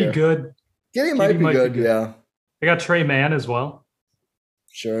might be good. Giddey might be good. Yeah. They got Trey Mann as well.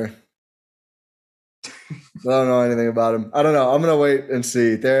 Sure. I don't know anything about him. I don't know. I'm gonna wait and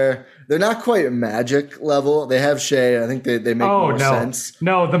see. They're not quite Magic level. They have Shea. I think they make more sense.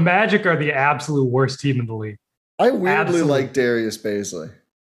 No, the Magic are the absolute worst team in the league. I weirdly like Darius Baisley.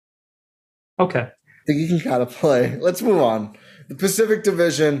 Okay. I think he can kind of play. Let's move on. The Pacific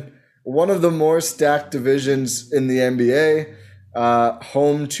Division, one of the more stacked divisions in the NBA,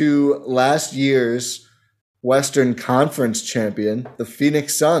 home to last year's Western Conference champion, the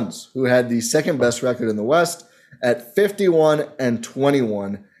Phoenix Suns, who had the second best record in the West at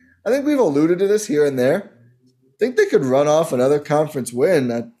 51-21. I think we've alluded to this here and there. I think they could run off another conference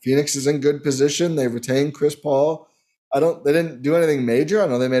win. Phoenix is in good position. They retained Chris Paul. They didn't do anything major. I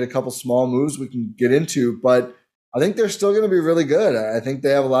know they made a couple small moves we can get into, but I think they're still going to be really good. I think they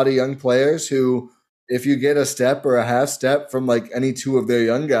have a lot of young players who, if you get a step or a half step from like any two of their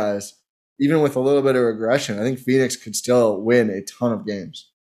young guys, even with a little bit of regression, I think Phoenix could still win a ton of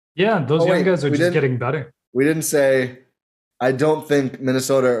games. Yeah, those young guys are just getting better. We didn't say, I don't think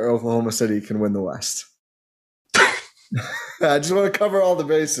Minnesota or Oklahoma City can win the West. I just want to cover all the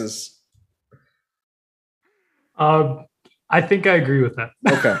bases. I think I agree with that.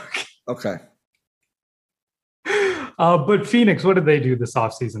 Okay. But Phoenix, what did they do this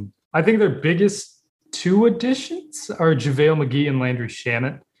offseason? I think their biggest 2 additions are JaVale McGee and Landry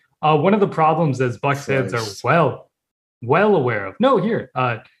Shamet. One of the problems, as Bucks fans are well aware of,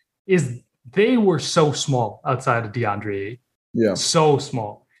 is they were so small outside of DeAndre Ayton. Yeah. So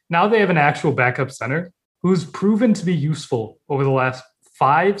small. Now they have an actual backup center who's proven to be useful over the last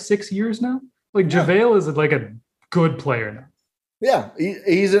 5-6 years now. Like JaVale is like a good player now. Yeah,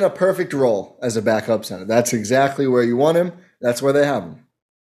 he's in a perfect role as a backup center. That's exactly where you want him. That's where they have him.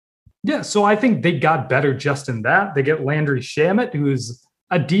 Yeah, so I think they got better just in that. They get Landry Shamet, who's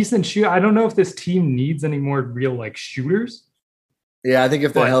a decent shooter. I don't know if this team needs any more real like shooters. Yeah, I think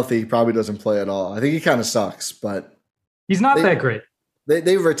if they're healthy, he probably doesn't play at all. I think he kind of sucks, but he's not that great.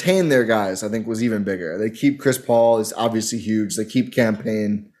 They retain their guys, I think, was even bigger. They keep Chris Paul, is obviously huge. They keep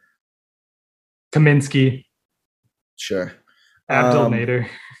Campaign. Kaminsky. Sure. Abdel Nader.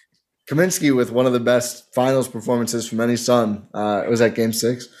 Kaminsky with one of the best finals performances from any Sun. It was at Game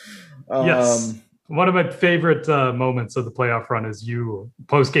 6. Yes. One of my favorite moments of the playoff run is you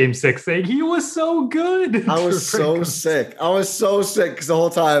post Game 6 saying he was so good. I was so sick. Because the whole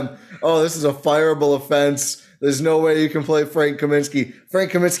time, this is a fireable offense. There's no way you can play Frank Kaminsky.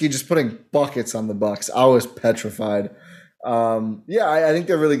 Frank Kaminsky just putting buckets on the Bucks. I was petrified. I think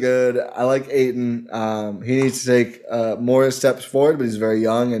they're really good. I like Ayton. He needs to take more steps forward, but he's very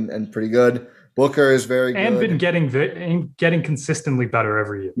young and pretty good. Booker is very good. And been getting consistently better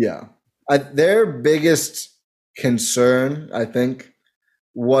every year. Yeah. Their biggest concern, I think,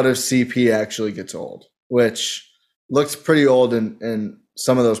 what if CP actually gets old, which looks pretty old in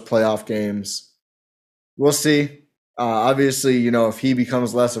some of those playoff games. We'll see. Obviously, if he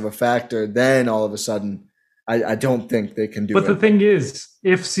becomes less of a factor, then all of a sudden, I don't think they can do it. But the thing is,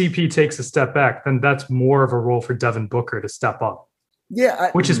 if CP takes a step back, then that's more of a role for Devin Booker to step up.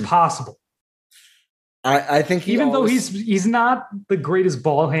 Yeah. Which is possible. I think though he's not the greatest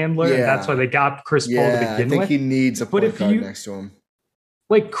ball handler, and that's why they got Chris Paul to begin with. I think he needs a point guard next to him.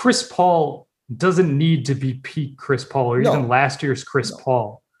 Like Chris Paul doesn't need to be peak Chris Paul or even last year's Chris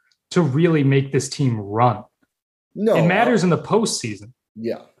Paul to really make this team run. No, it matters in the postseason.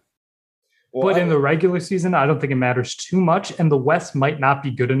 Yeah. Well, but in the regular season, I don't think it matters too much, and the West might not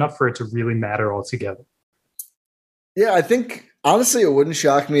be good enough for it to really matter altogether. Yeah, I think, honestly, it wouldn't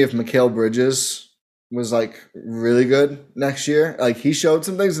shock me if Mikal Bridges was like really good next year. Like he showed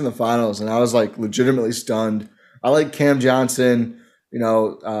some things in the finals, and I was like legitimately stunned. I like Cam Johnson.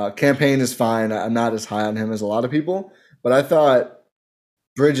 Campaign is fine. I'm not as high on him as a lot of people, but I thought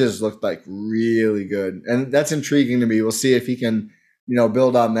Bridges looked like really good, and that's intriguing to me. We'll see if he can,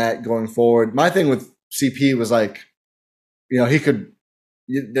 build on that going forward. My thing with CP was like, he could.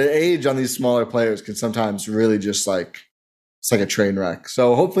 The age on these smaller players can sometimes really just like it's like a train wreck.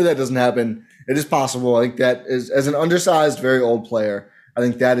 So hopefully that doesn't happen. It is possible. I think that is, as an undersized, very old player, I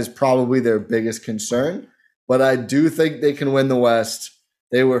think that is probably their biggest concern. But I do think they can win the West.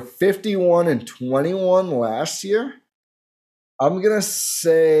 They were 51-21 last year. I'm gonna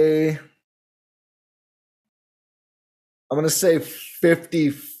say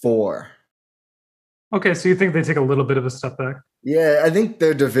 54. Okay, so you think they take a little bit of a step back? Yeah, I think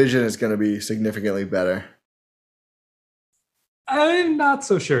their division is going to be significantly better. I'm not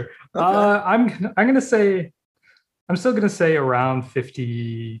so sure. Okay. I'm still gonna say around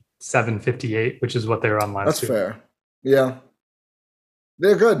 57, 58, which is what they were on last year. That's fair. Yeah,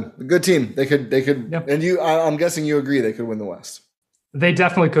 they're good. A good team. They could. Yep. And I'm guessing you agree they could win the West. They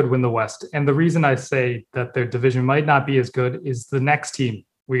definitely could win the West. And the reason I say that their division might not be as good is the next team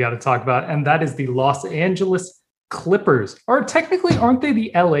we got to talk about, and that is the Los Angeles Clippers. Or technically, aren't they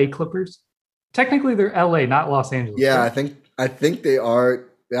the LA Clippers? Technically, they're LA, not Los Angeles. Yeah, right? I think they are.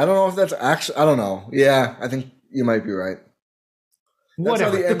 I don't know if that's actually. I don't know. Yeah, I think you might be right. That's how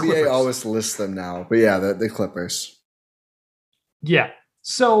the NBA always lists them now. But yeah, the Clippers. Yeah.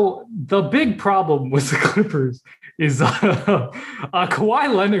 So the big problem with the Clippers is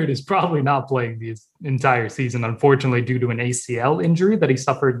Kawhi Leonard is probably not playing the entire season, unfortunately, due to an ACL injury that he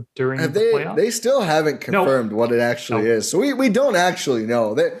suffered during the playoffs. They still haven't confirmed what it actually is. So we don't actually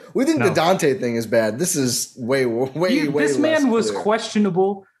know. We think the Dante thing is bad. This is way This man was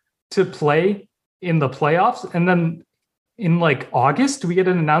questionable to play in the playoffs. And then in like August, we get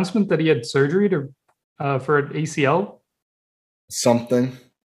an announcement that he had surgery for an ACL. Something.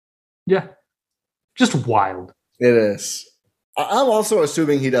 Yeah. Just wild. It is. I'm also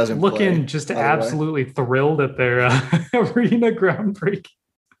assuming he doesn't looking just absolutely thrilled at their arena groundbreaking.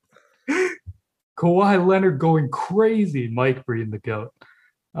 Kawhi Leonard going crazy. Mike Breen, the GOAT.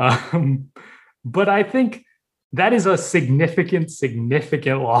 But I think that is a significant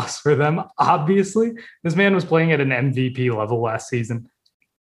loss for them. Obviously, this man was playing at an MVP level last season.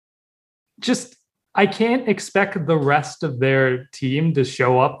 I can't expect the rest of their team to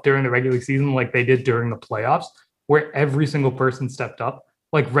show up during the regular season like they did during the playoffs, where every single person stepped up,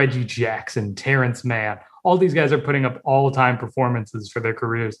 like Reggie Jackson, Terrence Mann. All these guys are putting up all-time performances for their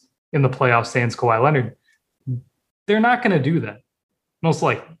careers in the playoffs, sans Kawhi Leonard. They're not going to do that, most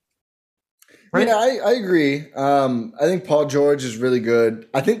likely. Right? Yeah, I agree. I think Paul George is really good.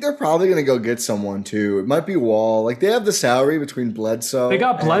 I think they're probably going to go get someone too. It might be Wall. Like they have the salary between Bledsoe. They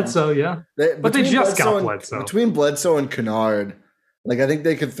got Bledsoe, yeah. But they just got Bledsoe. Between Bledsoe and Kennard, like I think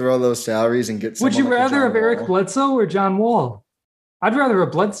they could throw those salaries and get someone. Would you rather have Wall. Eric Bledsoe or John Wall? I'd rather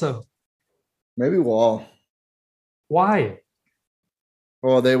have Bledsoe. Maybe Wall. Why?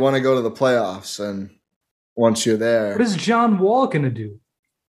 Well, they want to go to the playoffs, and once you're there. What is John Wall going to do?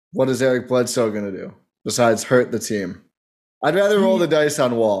 What is Eric Bledsoe going to do besides hurt the team? I'd rather roll the dice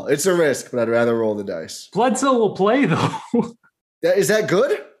on Wall. It's a risk, but I'd rather roll the dice. Bledsoe will play, though. Is that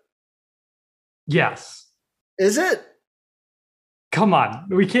good? Yes. Is it? Come on.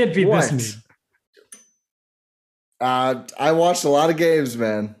 We can't be this mean. I watched a lot of games,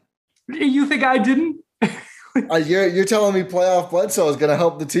 man. You think I didn't? You're telling me playoff Bledsoe is going to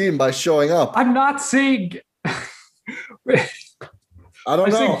help the team by showing up. I'm not saying... I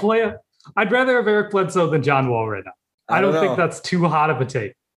don't know. I'd rather have Eric Bledsoe than John Wall right now. I don't think that's too hot of a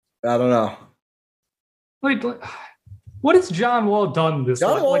take. I don't know. Wait, what has John Wall done this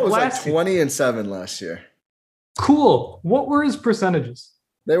year? John Wall was like 20-7 last year. Cool. What were his percentages?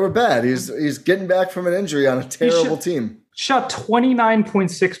 They were bad. He's getting back from an injury on a terrible team. Shot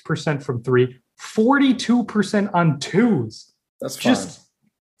 29.6% from three, 42% on twos. That's fine. Just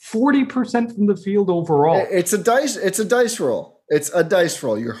 40% from the field overall. It's a dice roll. It's a dice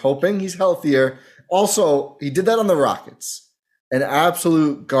roll. You're hoping he's healthier. Also, he did that on the Rockets. An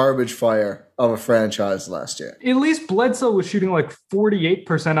absolute garbage fire of a franchise last year. At least Bledsoe was shooting like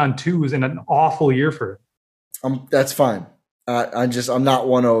 48% on twos in an awful year for him. That's fine. I'm not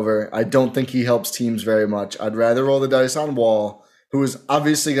won over. I don't think he helps teams very much. I'd rather roll the dice on Wall, who is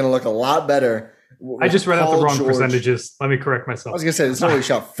obviously going to look a lot better. I just read out the wrong percentages. Let me correct myself. I was going to say, it's only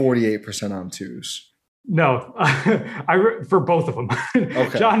shot 48% on twos. No, for both of them.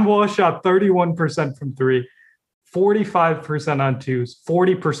 Okay. John Wall shot 31% from three, 45% on twos,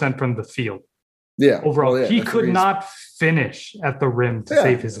 40% from the field. overall. He could not finish at the rim to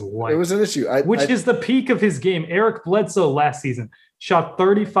save his life. It was an issue. Which is the peak of his game. Eric Bledsoe last season shot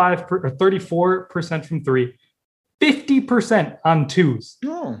 34% from three, 50% on twos.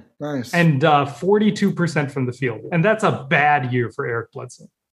 Oh, nice. And 42% from the field. And that's a bad year for Eric Bledsoe.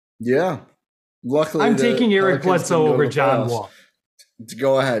 Yeah. Luckily, I'm taking Eric Bledsoe over John Wall.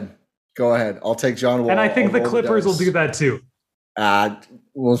 Go ahead. I'll take John Wall. And I think the Clippers will do that too.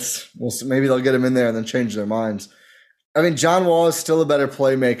 We'll see. Maybe they'll get him in there and then change their minds. I mean, John Wall is still a better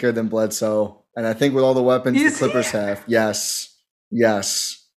playmaker than Bledsoe. And I think with all the weapons the Clippers have, yes.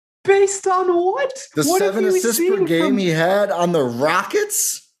 Based on what? The what 7 assists per game he had on the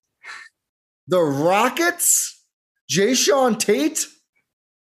Rockets? The Rockets? Jayshawn Tate?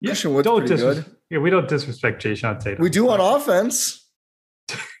 Yeah, Christian Wood's pretty good. Yeah, we don't disrespect Jayshawn Tate. We do on offense.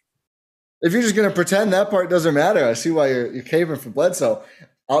 If you're just going to pretend that part doesn't matter, I see why you're caving for Bledsoe.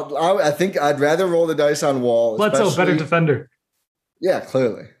 I think I'd rather roll the dice on Wall. Bledsoe, better defender. Yeah,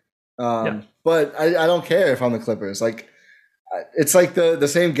 clearly. But I don't care if I'm the Clippers. Like, it's like the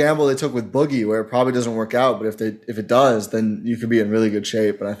same gamble they took with Boogie, where it probably doesn't work out. But if it does, then you could be in really good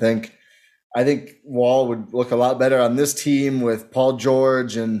shape. And I think Wall would look a lot better on this team with Paul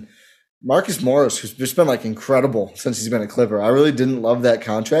George and Marcus Morris, who's just been like incredible since he's been a Clipper. I really didn't love that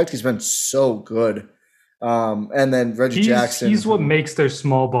contract. He's been so good. And then Reggie Jackson. He's what makes their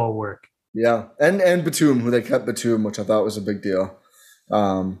small ball work. Yeah. And Batum, who they kept Batum, which I thought was a big deal.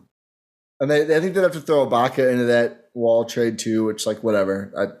 And I think they'd have to throw Ibaka into that Wall trade too, which like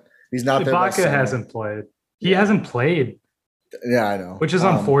whatever. He's not there. Ibaka hasn't played. He hasn't played. Yeah, I know. Which is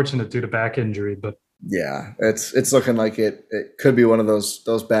unfortunate due to back injury, but yeah, it's looking like it could be one of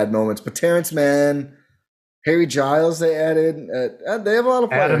those bad moments. But Terrence Mann, Harry Giles, they added. They have a lot of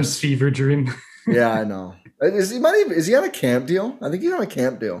players. Adam's fever dream. Yeah, I know. Is he on a camp deal? I think he's on a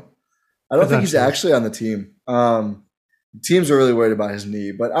camp deal. I don't think he's actually on the team. Teams are really worried about his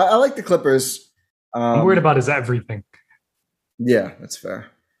knee, but I like the Clippers. I'm worried about his everything. Yeah, that's fair.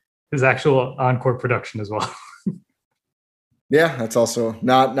 His actual on-court production as well. Yeah, that's also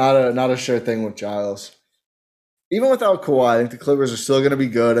not a sure thing with Giles. Even without Kawhi, I think the Clippers are still going to be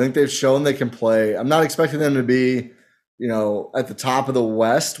good. I think they've shown they can play. I'm not expecting them to be, at the top of the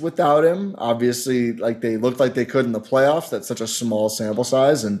West without him. Obviously, like they looked like they could in the playoffs. That's such a small sample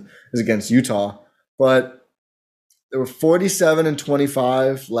size and is against Utah. But they were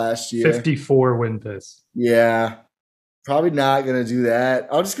 47-25 last year. 54 win pace. Yeah, probably not going to do that.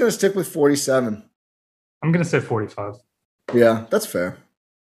 I'm just going to stick with 47. I'm going to say 45. Yeah, that's fair.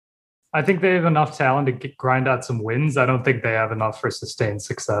 I think they have enough talent to grind out some wins. I don't think they have enough for sustained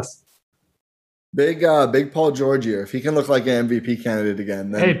success. Big Paul George here. If he can look like an MVP candidate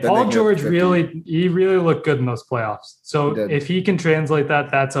again, then Paul George really looked good in those playoffs. So if he can translate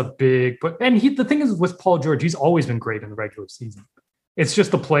that, that's a big. The thing is with Paul George, he's always been great in the regular season. It's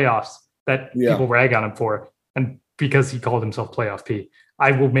just the playoffs that people rag on him for, and because he called himself Playoff P.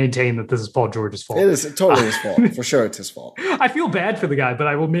 I will maintain that this is Paul George's fault. It is totally his fault. For sure, it's his fault. I feel bad for the guy, but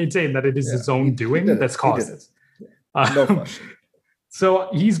I will maintain that it is his own doing that's caused it. No question. So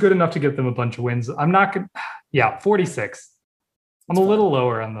he's good enough to get them a bunch of wins. I'm not going to... 46. I'm a little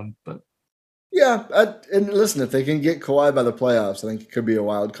lower on them, but... Yeah, and listen, if they can get Kawhi by the playoffs, I think it could be a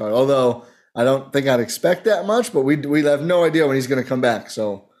wild card. Although, I don't think I'd expect that much, but we have no idea when he's going to come back,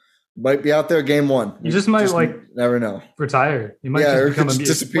 so... Might be out there game one. You just might never know. Retire. You might just become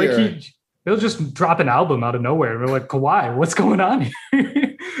disappear. He'll just drop an album out of nowhere. We're like, Kawhi, what's going on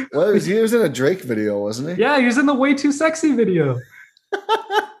here? Well, he was in a Drake video, wasn't he? Yeah, he was in the Way Too Sexy video.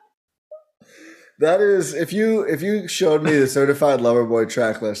 That is, if you showed me the Certified Lover Boy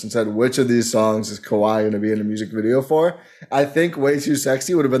track list and said which of these songs is Kawhi going to be in a music video for, I think Way Too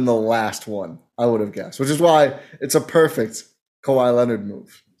Sexy would have been the last one I would have guessed, which is why it's a perfect Kawhi Leonard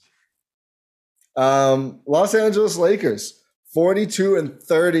move. Los Angeles Lakers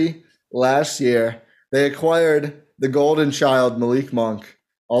 42-30 last year. They acquired the golden child Malik Monk,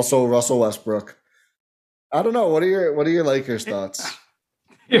 also Russell Westbrook. I don't know. What are your Lakers thoughts?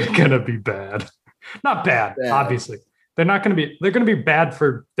 You're gonna be bad. Not bad, obviously. They're not gonna be. They're gonna be bad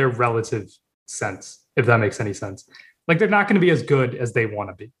for their relative sense, if that makes any sense. Like they're not gonna be as good as they want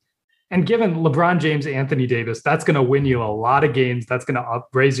to be. And given LeBron James, Anthony Davis, that's going to win you a lot of games. That's going to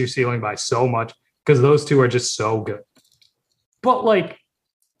raise your ceiling by so much because those two are just so good. But like,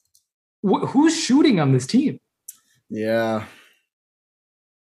 who's shooting on this team? Yeah.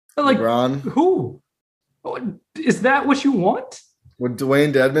 Like, LeBron. Who? Is that what you want? Would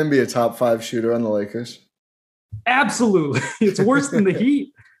Dwayne Dedmon be a top 5 shooter on the Lakers? Absolutely. It's worse than the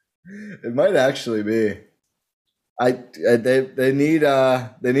Heat. It might actually be. They need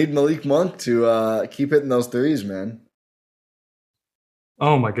Malik Monk to keep hitting those threes, man.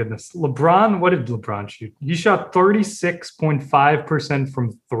 Oh my goodness. LeBron, what did LeBron shoot? He shot 36.5%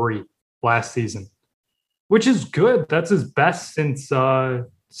 from 3 last season, which is good. That's his best since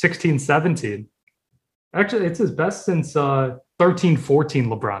 16-17. Actually, it's his best since 13-14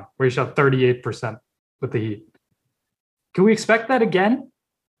 LeBron, where he shot 38% with the Heat. Can we expect that again?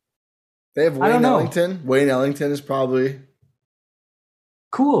 They have Wayne Ellington. Wayne Ellington is probably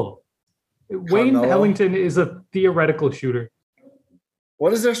cool. Wayne Ellington is a theoretical shooter.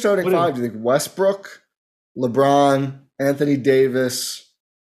 What is their starting five? Do you think Westbrook, LeBron, Anthony Davis,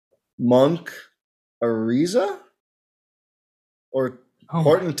 Monk, Ariza, or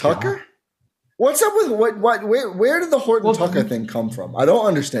Horton Tucker? God. What's up with where did the Horton Tucker thing come from? I don't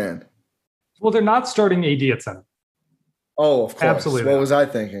understand. Well, they're not starting AD at center. Oh, of course. Absolutely. What was I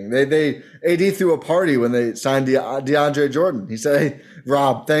thinking? They AD threw a party when they signed DeAndre Jordan. He said, "Hey,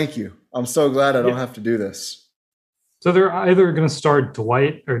 Rob, thank you. I'm so glad I don't have to do this." So they're either going to start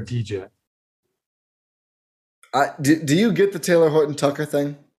Dwight or DJ. Do you get the Taylor Horton Tucker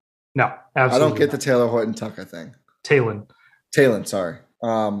thing? No, absolutely. I don't get the Taylor Horton Tucker thing. Talon, sorry.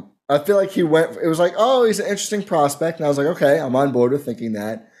 I feel like it was like, oh, he's an interesting prospect. And I was like, okay, I'm on board with thinking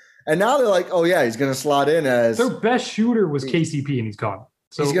that. And now they're like, oh, yeah, he's going to slot in as... Their best shooter was KCP, and he's gone.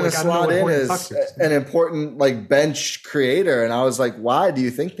 So he's going to slot in as an important bench creator. And I was like, why do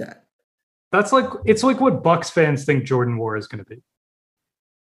you think that? It's like what Bucks fans think Jordan Nwora is going to be.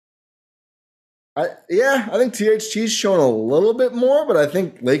 I think THT's shown a little bit more, but I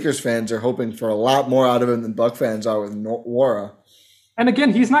think Lakers fans are hoping for a lot more out of him than Buck fans are with Nwora. And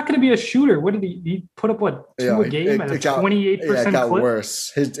again, he's not going to be a shooter. What did he put up? Two a game at a 28% clip? It got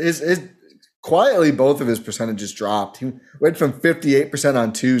worse. His quietly, both of his percentages dropped. He went from 58%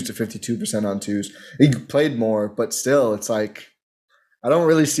 on twos to 52% on twos. He played more, but still, it's like I don't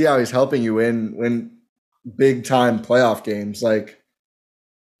really see how he's helping you win big time playoff games.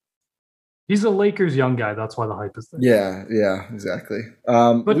 He's a Lakers young guy. That's why the hype is there. Yeah, exactly.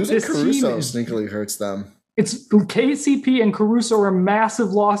 But losing Caruso sneakily hurts them. It's KCP and Caruso are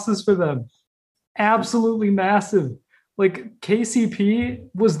massive losses for them. Absolutely massive. KCP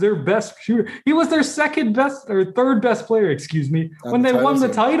was their best shooter. He was their second best or third best player, when they won the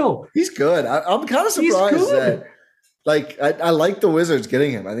title. He's good. I'm kind of surprised that I like the Wizards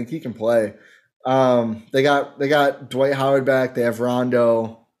getting him. I think he can play. They got Dwight Howard back. They have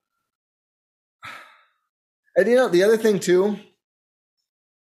Rondo. And the other thing too,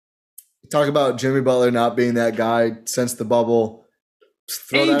 talk about Jimmy Butler not being that guy since the bubble.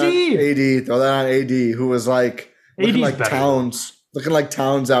 Throw that on AD, who was looking like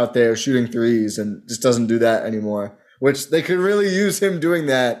Towns out there shooting threes and just doesn't do that anymore. Which they could really use him doing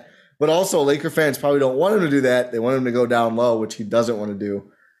that. But also Laker fans probably don't want him to do that. They want him to go down low, which he doesn't want to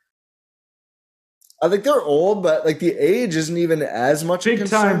do. I think they're old, but the age isn't even as much big a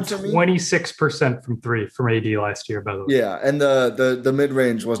concern time. To me. 26% from 3 from AD last year, by the way. Yeah, and the mid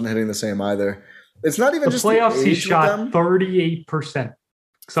range wasn't hitting the same either. It's not even just playoffs. The age he shot 38%.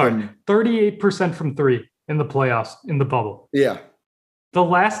 Sorry, 38% from 3 in the playoffs in the bubble. Yeah, the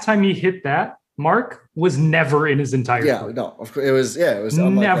last time he hit that mark was never in his entire career. No, of course it was. Yeah, it was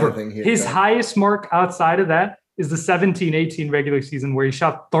never. His highest mark outside of that is the 17-18 regular season where he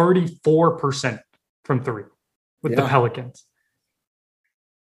shot 34%. From 3 with the Pelicans.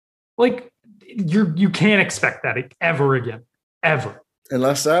 You can't expect that ever again. Ever.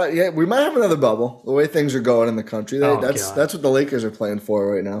 Unless we might have another bubble. The way things are going in the country. That's what the Lakers are playing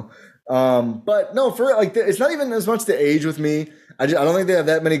for right now. But no, it's not even as much the age with me. I don't think they have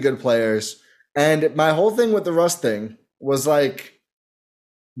that many good players. And my whole thing with the Russ thing was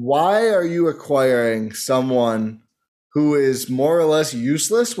why are you acquiring someone who is more or less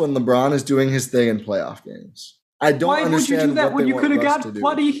useless when LeBron is doing his thing in playoff games? I don't understand. Why would you do that when you could have got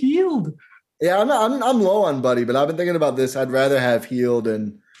Buddy Hield? Yeah, I'm low on Buddy, but I've been thinking about this. I'd rather have Hield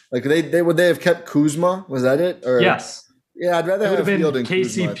and would they have kept Kuzma? Was that it? Or yes. Yeah, I'd rather have Hield and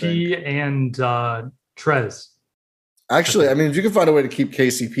KCP and Trez. Actually, if you can find a way to keep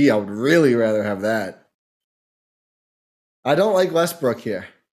KCP, I would really rather have that. I don't like Westbrook here.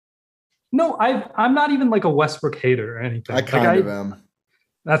 No, I'm not even a Westbrook hater or anything. I kind of am.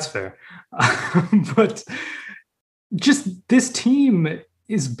 That's fair. But just this team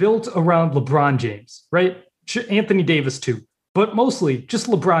is built around LeBron James, right? Anthony Davis too, but mostly just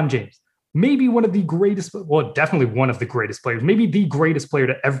LeBron James. Maybe one of the greatest, definitely one of the greatest players, maybe the greatest player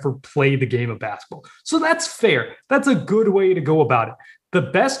to ever play the game of basketball. So that's fair. That's a good way to go about it. The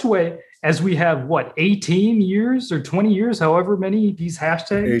best way, as we have 18 years or 20 years, however many these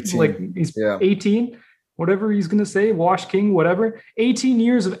hashtags, 18. 18. whatever he's going to say, Wash King, whatever. 18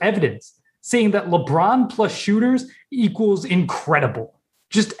 years of evidence saying that LeBron plus shooters equals incredible.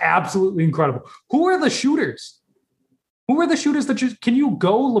 Just absolutely incredible. Who are the shooters? Who are the shooters can you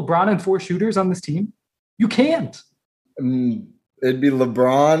go LeBron and 4 shooters on this team? You can't. It'd be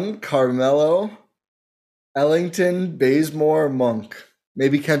LeBron, Carmelo, Ellington, Bazemore, Monk.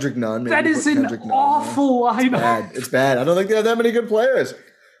 Maybe Kendrick Nunn. That is an awful lineup. It's bad. I don't think they have that many good players.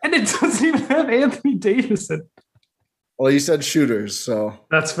 And it doesn't even have Anthony Davison. Well, you said shooters, so.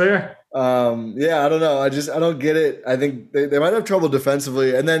 That's fair. Yeah, I don't know. I don't get it. I think they might have trouble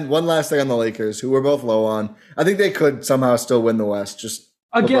defensively. And then one last thing on the Lakers, who we're both low on. I think they could somehow still win the West. Just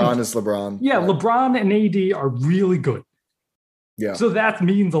again, LeBron is LeBron. Yeah, LeBron and AD are really good. Yeah. So that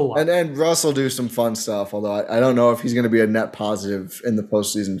means a lot. And Russ will do some fun stuff, although I don't know if he's going to be a net positive in the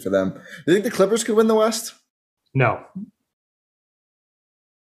postseason for them. Do you think the Clippers could win the West? No.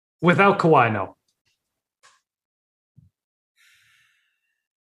 Without Kawhi, no.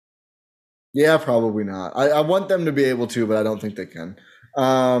 Yeah, probably not. I want them to be able to, but I don't think they can.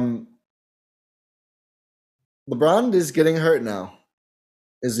 LeBron is getting hurt now,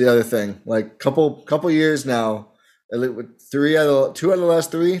 is the other thing. Like couple years now, 2 out of the last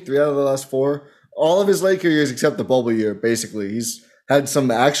 3 out of the last 4. All of his Laker years except the bubble year, basically. He's had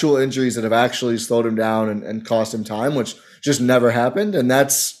some actual injuries that have actually slowed him down and cost him time, which just never happened. And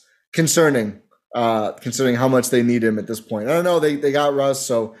that's concerning. Considering how much they need him at this point. I don't know, they got Russ,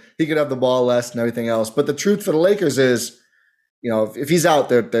 so he could have the ball less and everything else. But the truth for the Lakers is, if he's out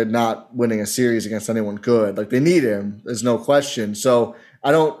there, they're not winning a series against anyone good. Like, they need him. There's no question. So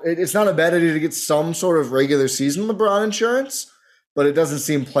it's not a bad idea to get some sort of regular season LeBron insurance, but it doesn't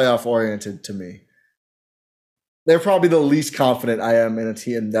seem playoff oriented to me. They're probably the least confident I am in a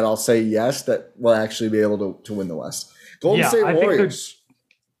team that I'll say yes, that will actually be able to win the West. Golden State Warriors.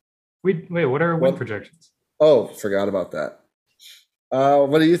 Wait, what are win projections? Oh, forgot about that.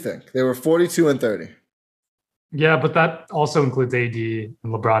 What do you think? They were 42-30. Yeah, but that also includes AD and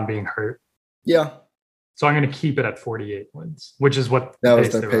LeBron being hurt. Yeah. So I'm going to keep it at 48 wins, which is what that was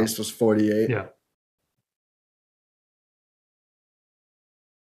their pace was 48. Yeah.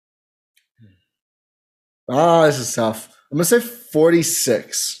 This is tough. I'm going to say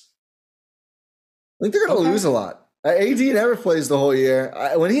 46. I think they're going to lose a lot. AD never plays the whole year.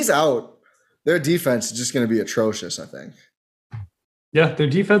 When he's out, their defense is just going to be atrocious, I think. Yeah, their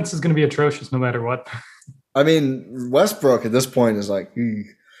defense is going to be atrocious no matter what. I mean, Westbrook at this point is like,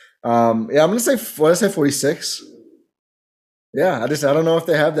 I'm going to say, 46? Yeah, I don't know if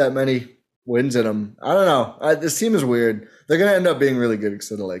they have that many wins in them. I don't know. This team is weird. They're going to end up being really good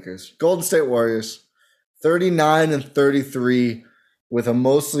against the Lakers. Golden State Warriors, 39-33 with a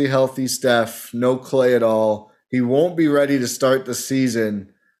mostly healthy Steph, no Clay at all. He won't be ready to start the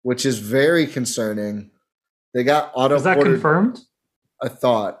season, which is very concerning. They got Otto Porter. Is that confirmed? I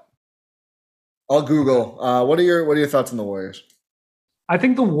thought. I'll Google. What are your thoughts on the Warriors? I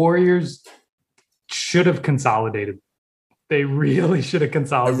think the Warriors should have consolidated. They really should have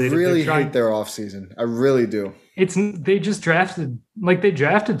consolidated. I really hate their offseason. I really do. They just drafted they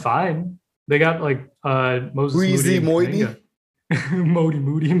drafted fine. They got Moses Moody. Moody.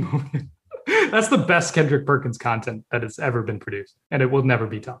 That's the best Kendrick Perkins content that has ever been produced, and it will never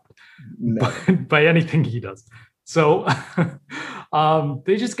be topped by anything he does. So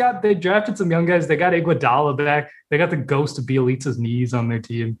they drafted some young guys. They got Iguodala back. They got the ghost of Bielitsa's knees on their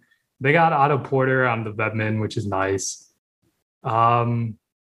team. They got Otto Porter on the Vedman, which is nice. I'm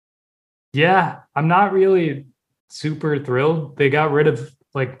not really super thrilled. They got rid of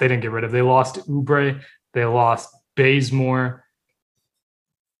they didn't get rid of. They lost Oubre. They lost Bazemore.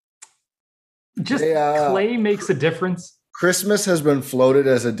 Clay makes a difference. Christmas has been floated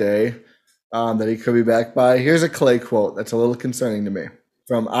as a day that he could be back by. Here's a Clay quote that's a little concerning to me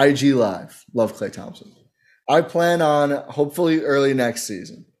from IG Live. Love Klay Thompson. I plan on hopefully early next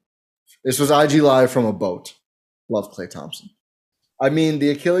season. This was IG Live from a boat. Love Klay Thompson. I mean, the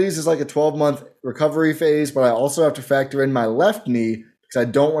Achilles is like a 12-month recovery phase, but I also have to factor in my left knee because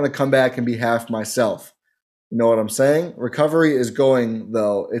I don't want to come back and be half myself. You know what I'm saying? Recovery is going,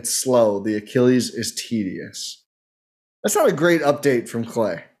 though. It's slow. The Achilles is tedious. That's not a great update from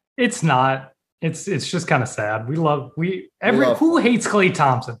Clay. It's not. It's just kind of sad. Who hates Klay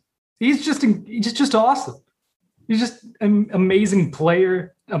Thompson? He's just awesome. He's just an amazing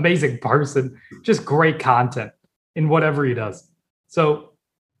player, amazing person, just great content in whatever he does. So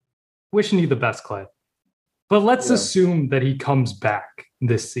wishing you the best, Clay. But let's assume that he comes back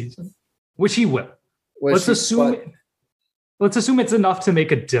this season, which he will. Let's assume it's enough to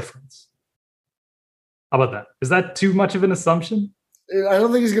make a difference. How about that? Is that too much of an assumption? I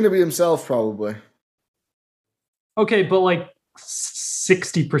don't think he's going to be himself, probably. Okay, but like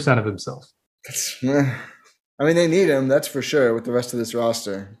 60% of himself. I mean, they need him, that's for sure, with the rest of this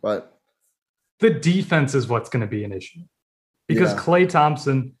roster. But the defense is what's going to be an issue. Because Klay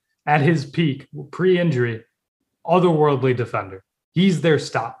Thompson, at his peak, pre-injury, otherworldly defender. He's their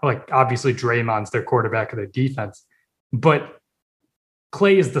stop. Like, obviously, Draymond's their quarterback of their defense. But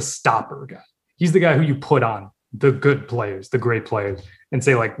Klay is the stopper guy. He's the guy who you put on the good players, the great players, and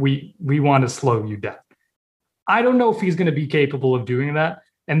say, like, we want to slow you down. I don't know if he's going to be capable of doing that.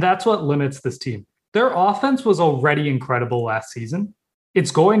 And that's what limits this team. Their offense was already incredible last season.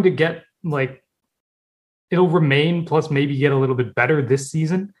 It's going to get, like, it'll remain, plus maybe get a little bit better this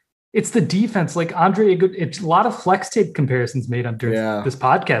season. It's the defense. Like it's a lot of flex tape comparisons made on this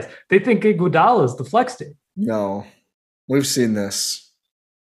podcast. They think Iguodala is the flex tape. No, we've seen this.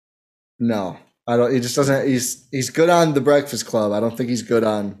 No, I don't. He just doesn't. He's good on the Breakfast Club. I don't think he's good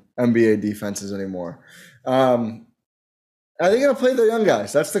on NBA defenses anymore. Are they going to play the young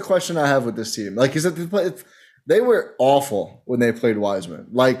guys? That's the question I have with this team. Like, they were awful when they played Wiseman.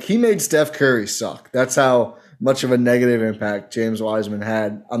 Like, he made Steph Curry suck. That's how much of a negative impact James Wiseman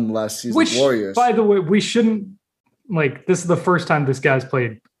had on the last season's Warriors. By the way, we shouldn't, like, this is the first time this guy's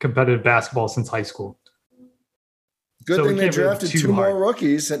played competitive basketball since high school. Good thing they drafted two more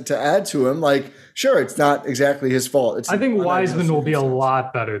rookies to add to him. Like, sure, it's not exactly his fault. I think Wiseman will be a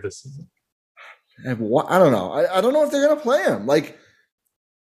lot better this season. I don't know. I don't know if they're going to play him. Like,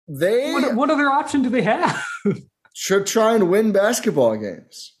 what other option do they have? Should try and win basketball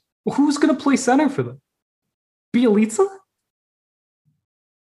games. Well, who's going to play center for them? Bielitsa?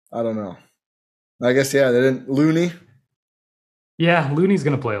 I don't know. I guess, they didn't. Looney? Yeah, Looney's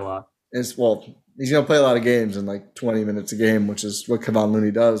going to play a lot. He's going to play a lot of games in like 20 minutes a game, which is what Kevon Looney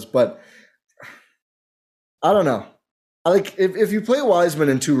does. But I don't know. If you play Wiseman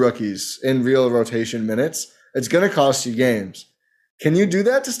and two rookies in real rotation minutes, it's going to cost you games. Can you do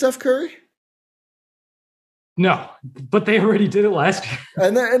that to Steph Curry? No, but they already did it last year.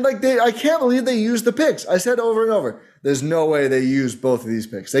 I can't believe they used the picks. I said over and over, there's no way they used both of these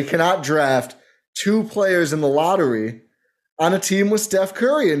picks. They cannot draft two players in the lottery on a team with Steph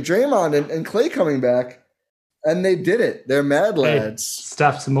Curry and Draymond and Klay coming back, and they did it. They're mad lads.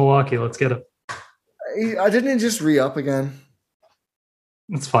 Steph's in Milwaukee. Let's get him. I didn't just re-up again.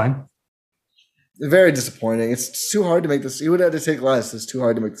 That's fine. Very disappointing. It's too hard to make this. He would have to take less. It's too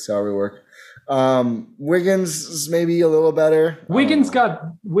hard to make the salary work. Wiggins is maybe a little better. Wiggins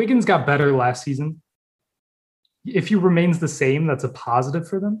got better last season. If he remains the same, that's a positive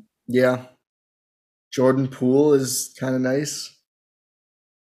for them. Yeah. Jordan Poole is kind of nice.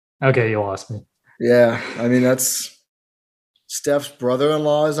 Okay, you lost me. Yeah, I mean, that's Steph's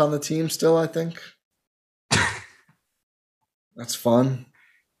brother-in-law is on the team still, I think. That's fun.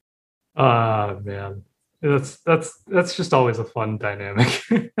 Man. That's just always a fun dynamic.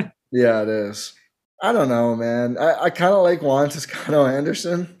 Yeah, it is. I don't know, man. I kind of like Juan Toscano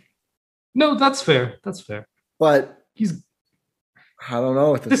Anderson. No, that's fair. That's fair. But I don't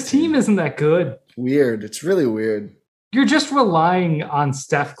know. This team isn't that good. Weird. It's really weird. You're just relying on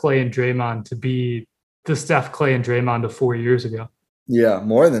Steph, Klay, and Draymond to be the Steph, Klay, and Draymond of 4 years ago. Yeah,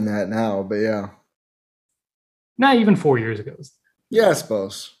 more than that now, but yeah. Not even 4 years ago. Yeah, I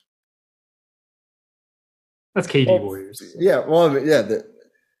suppose. That's KD Warriors. Yeah, well, yeah,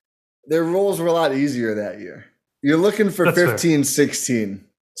 their roles were a lot easier that year. You're looking for 15, 16,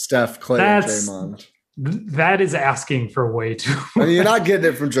 Steph, Klay, and Draymond. That is asking for way too much. I mean, you're not getting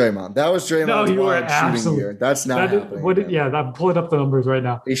it from Draymond. That was Draymond's shooting year. That's not happening. I'm pulling up the numbers right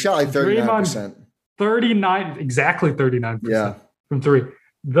now. He shot like 39%. 39, exactly 39% from three.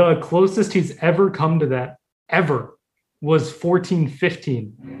 The closest he's ever come to that, ever, was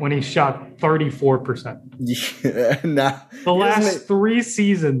 14-15 when he shot 34%. Yeah, the last 3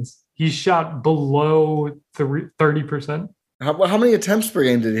 seasons, he shot below 30%. How many attempts per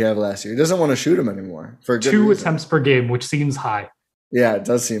game did he have last year? He doesn't want to shoot him anymore. For 2 attempts per game, which seems high. Yeah, it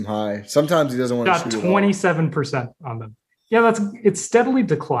does seem high. Sometimes he doesn't want to shoot. Got 27% on them. Yeah, it's steadily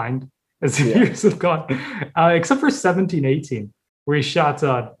declined as the years have gone, except for 17-18, where he shot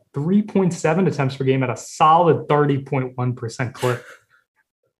 3.7 attempts per game at a solid 30.1% clip.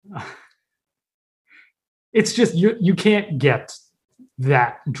 It's just you can't get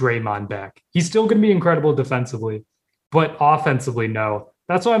that Draymond back. He's still going to be incredible defensively, but offensively, no.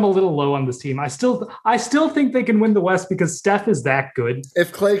 That's why I'm a little low on this team. I still think they can win the West because Steph is that good.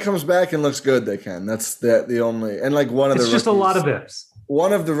 If Klay comes back and looks good, they can. That's the only, and like one of the. It's just rookies, a lot of ifs.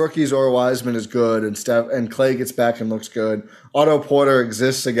 One of the rookies or Wiseman is good, and Klay gets back and looks good. Otto Porter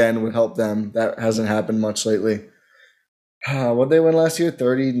exists again, would help them. That hasn't happened much lately. What did they win last year?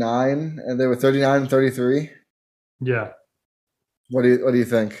 39, and they were 39 and 33. Yeah. What do you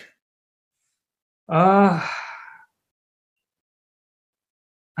think? I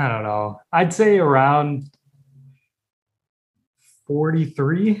don't know. I'd say around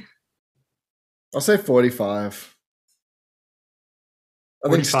 43. I'll say 45. I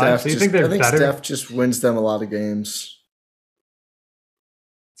think Steph just wins them a lot of games.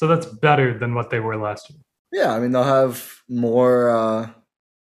 So that's better than what they were last year. Yeah, I mean they'll have more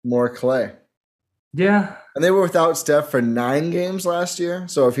Clay. Yeah. And they were without Steph for 9 games last year.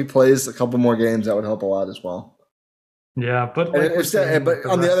 So if he plays a couple more games, that would help a lot as well. Yeah, but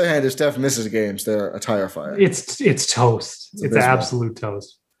on the other hand, if Steph misses games, they're a tire fire. It's toast. It's absolute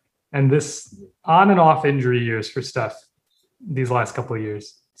toast. And this on and off injury years for Steph these last couple of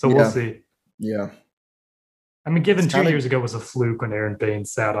years. So we'll see. Yeah. I mean, given 2 years ago was a fluke when Aaron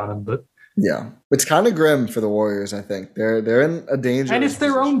Baines sat on him, but yeah, it's kind of grim for the Warriors. I think they're in a danger, and it's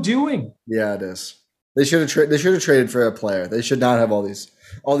their own doing. Yeah, it is. They should have traded for a player. They should not have all these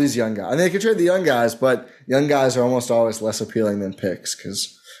young guys. I mean, they could trade the young guys, but young guys are almost always less appealing than picks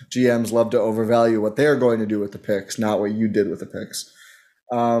because GMs love to overvalue what they're going to do with the picks, not what you did with the picks.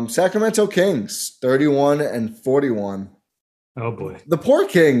 Sacramento Kings, 31-41. Oh boy, the poor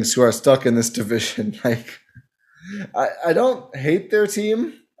Kings who are stuck in this division. Like, I don't hate their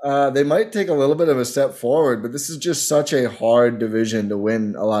team. They might take a little bit of a step forward, but this is just such a hard division to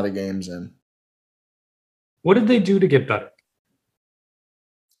win a lot of games in. What did they do to get better?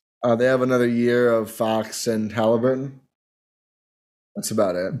 They have another year of Fox and Halliburton. That's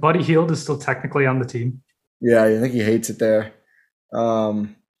about it. Buddy Hield is still technically on the team. Yeah, I think he hates it there. I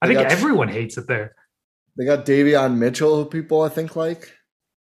think everyone hates it there. They got Davion Mitchell, who people I think like.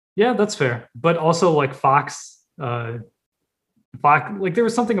 Yeah, that's fair. But also like Fox, like there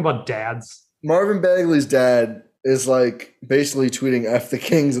was something about dads. Marvin Bagley's dad is like basically tweeting F the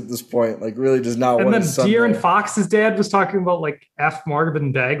Kings at this point. Like really does not want his son. And then De'Aaron Fox's dad was talking about like F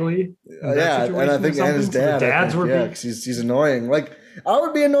Marvin Bagley. Yeah, and I think and his dad. So dads were because he's annoying. Like I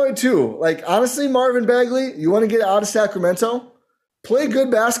would be annoyed too. Like honestly, Marvin Bagley, you want to get out of Sacramento? Play good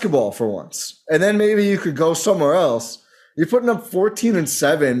basketball for once. And then maybe you could go somewhere else. You're putting up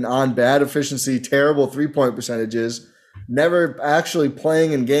 14-7 on bad efficiency, terrible 3-point percentages. Never actually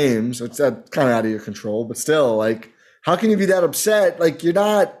playing in games, which that's kind of out of your control, but still, like, how can you be that upset? Like, you're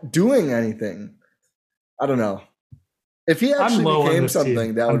not doing anything. I don't know. If he actually became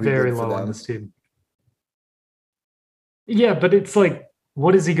something, that would be good for them. I'm very low on this team. Yeah, but it's like,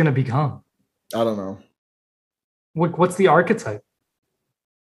 what is he going to become? I don't know. What's the archetype?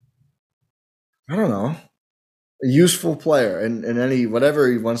 I don't know. A useful player in any whatever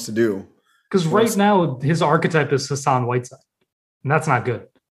he wants to do. Because right now, his archetype is Hassan Whiteside. And that's not good.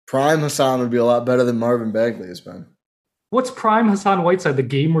 Prime Hassan would be a lot better than Marvin Bagley has been. What's prime Hassan Whiteside? The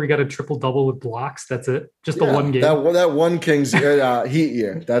game where he got a triple-double with blocks? That's it? Just the one game? That one Kings Heat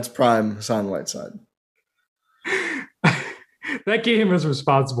year. That's prime Hassan Whiteside. That game is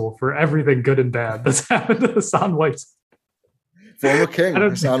responsible for everything good and bad that's happened to Hassan Whiteside. Former King,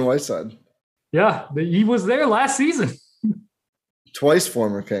 Hassan Whiteside. Yeah, he was there last season. Twice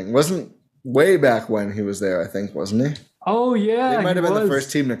former King. Wasn't way back when he was there, I think, wasn't he? Oh, yeah. They might have been the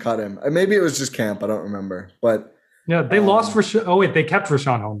first team to cut him. Maybe it was just camp. I don't remember. But yeah, they lost for they kept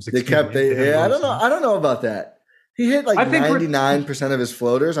Rashawn Holmes. I don't know. I don't know about that. He hit like 99% of his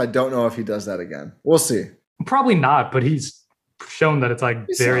floaters. I don't know if he does that again. We'll see. Probably not, but he's shown that it's like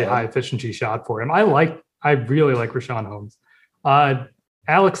very high efficiency shot for him. I really like Rashawn Holmes.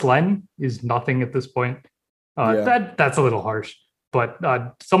 Alex Len is nothing at this point. That's a little harsh. But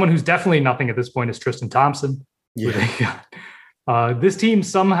someone who's definitely nothing at this point is Tristan Thompson. Yeah. This team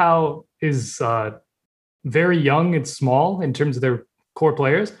somehow is very young and small in terms of their core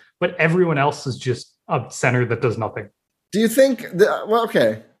players, but everyone else is just a center that does nothing. Do you think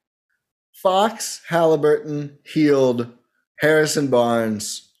Fox, Halliburton, Hield, Harrison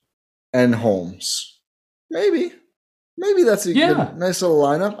Barnes, and Holmes? Maybe that's a good, nice little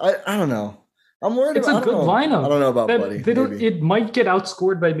lineup. I don't know. I'm worried it's a good lineup. I don't know about Buddy. It might get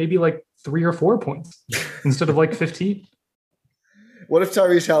outscored by maybe like 3 or 4 points instead of like 15. What if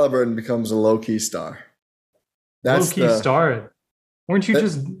Tyrese Halliburton becomes a low-key star? Low-key star. Weren't you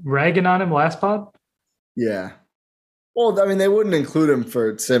just ragging on him last pod? Yeah. Well, I mean, they wouldn't include him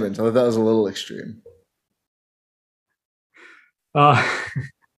for Simmons. I thought that was a little extreme. I thought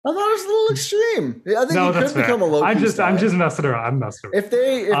it was a little extreme. I think he could become a low-key star. I'm just messing around. I'm messing around. If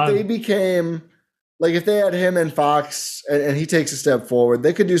they became, like, if they had him and Fox and he takes a step forward,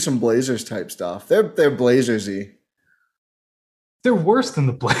 they could do some Blazers type stuff. They're Blazers-y. They're worse than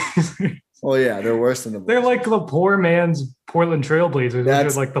the Blazers. Well, yeah, they're worse than the Bulls. They're like the poor man's Portland Trailblazers. They're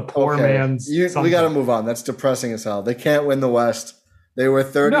like the poor man's. We got to move on. That's depressing as hell. They can't win the West. They were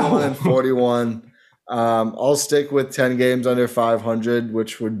 31 and 41. I'll stick with 10 games under 500,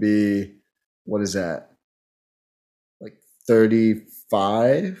 which would be, what is that? Like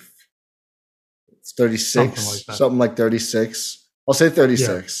 35? It's 36. Something like 36. I'll say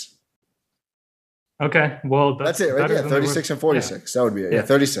 36. Yeah. Okay. Well, that's it right there. 36 and 46. Yeah. That would be it. Yeah,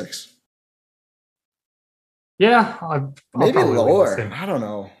 36. Yeah. Maybe lower. I don't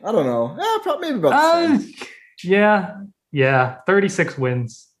know. Probably maybe about the same. Yeah. 36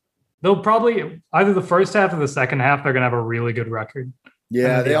 wins. They'll probably either the first half or the second half, they're going to have a really good record.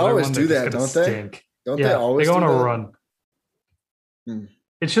 Yeah, they always do that, don't they? Stink. Don't they always go on a run.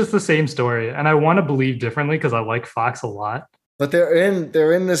 It's just the same story. And I want to believe differently because I like Fox a lot. But they're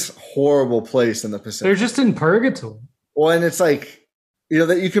in this horrible place in the Pacific. They're just in purgatory. Well, and it's like,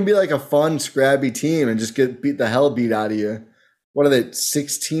 that you can be like a fun, scrappy team and just get the hell beat out of you. What are they,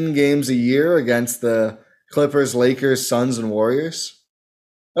 16 games a year against the Clippers, Lakers, Suns, and Warriors?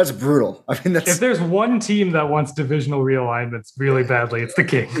 That's brutal. I mean, if there's one team that wants divisional realignments really badly, it's the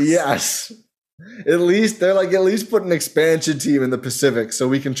Kings. Yes. At least put an expansion team in the Pacific so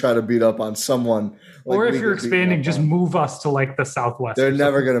we can try to beat up on someone. Or if you're expanding, just move us to like the Southwest. They're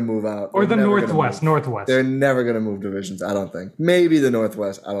never going to move out. Or the Northwest. They're never going to move divisions, I don't think. Maybe the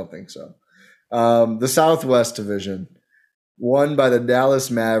Northwest. I don't think so. The Southwest division, won by the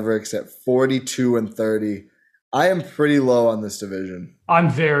Dallas Mavericks at 42 and 30. I am pretty low on this division. I'm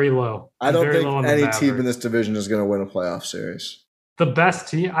very low. I don't think any team in this division is going to win a playoff series. The best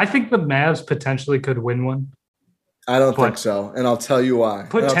team, I think the Mavs potentially could win one. I don't think so, and I'll tell you why.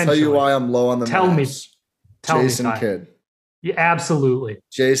 And I'll tell you why I'm low on the Mavs. Jason Kidd. Yeah, absolutely.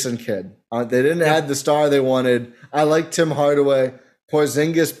 Jason Kidd. They didn't add the star they wanted. I like Tim Hardaway.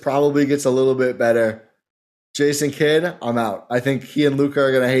 Porzingis probably gets a little bit better. Jason Kidd, I'm out. I think he and Luka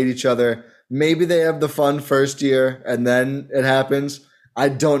are going to hate each other. Maybe they have the fun first year, and then it happens. I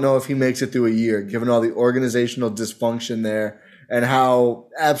don't know if he makes it through a year, given all the organizational dysfunction there and how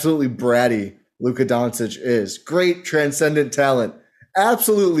absolutely bratty Luka Doncic is. Great transcendent talent.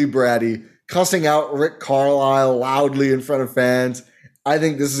 Absolutely bratty. Cussing out Rick Carlisle loudly in front of fans. I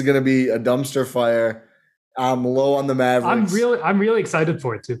think this is going to be a dumpster fire. I'm low on the Mavericks. I'm really excited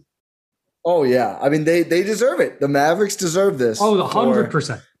for it too. Oh yeah. I mean, they deserve it. The Mavericks deserve this. Oh,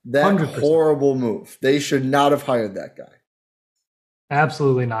 100%. That 100%. Horrible move. They should not have hired that guy.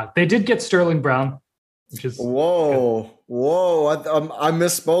 Absolutely not. They did get Sterling Brown, which is whoa. I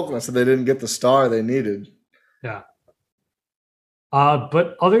misspoke. I said they didn't get the star they needed. Yeah.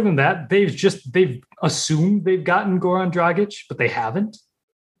 But other than that, they've assumed they've gotten Goran Dragic, but they haven't.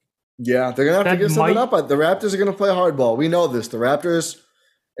 Yeah, they're gonna have to give something up. The Raptors are gonna play hardball. We know this. The Raptors,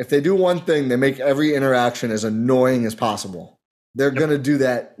 if they do one thing, they make every interaction as annoying as possible. They're gonna do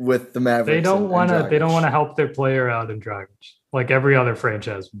that with the Mavericks. They don't want to help their player out in Dragic like every other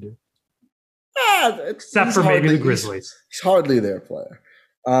franchise would do. Except for maybe the Grizzlies. He's hardly their player.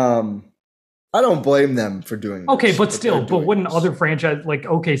 I don't blame them for doing this. Okay, but still, wouldn't other franchise like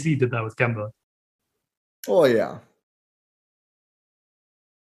OKC did that with Kemba? Oh yeah.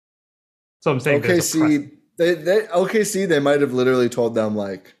 So I'm saying OKC, they might have literally told them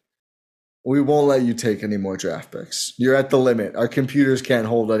like, we won't let you take any more draft picks. You're at the limit. Our computers can't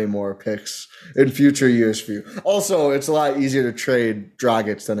hold any more picks in future years for you. Also, it's a lot easier to trade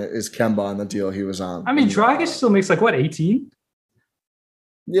Dragic than it is Kemba on the deal he was on. I mean, Dragic still makes 18?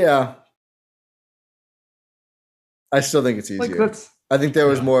 Yeah. I still think it's easier. I think there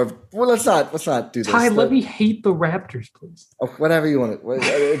was more of. Well, let's not do this. Ty, let me hate the Raptors, please. Oh, whatever you want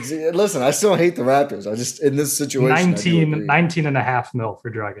to. Listen, I still hate the Raptors. I just in this situation, 19.5 mil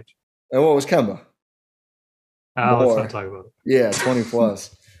for Dragic. And what was Kemba? Let's not talk about it. Yeah, 20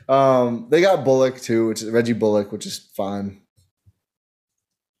 plus. They got Bullock too, which is Reggie Bullock, which is fine.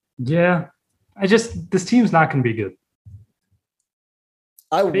 Yeah, this team's not going to be good.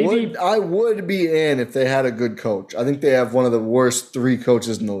 I would be in if they had a good coach. I think they have one of the worst 3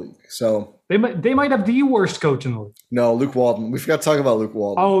 coaches in the league. So they might have the worst coach in the league. No, Luke Walton. We forgot to talk about Luke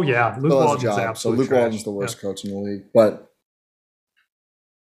Walton. Oh yeah, Luke Walton's absolutely so Luke Walton's the worst coach in the league. But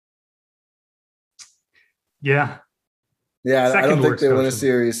yeah, I don't think they win a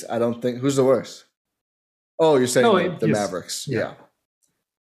series. I don't think. Who's the worst? Oh, you're saying the Mavericks? Yeah.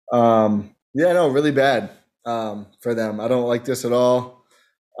 Really bad for them. I don't like this at all.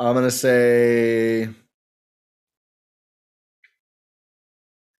 I'm going to say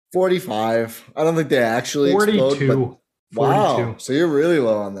 45. I don't think they actually 42. Explode. But wow. 42. So you're really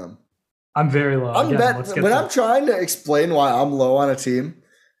low on them. I'm very low. I'm trying to explain why I'm low on a team,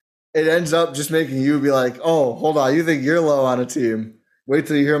 it ends up just making you be like, oh, hold on, you think you're low on a team. Wait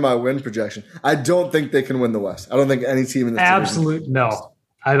till you hear my win projection. I don't think they can win the West. I don't think any team in the no,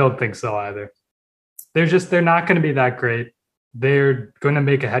 I don't think so either. They're not going to be that great. They're going to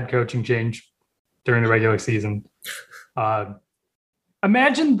make a head coaching change during the regular season.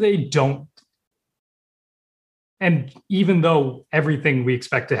 Imagine they don't. And even though everything we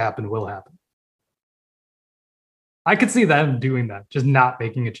expect to happen will happen. I could see them doing that, just not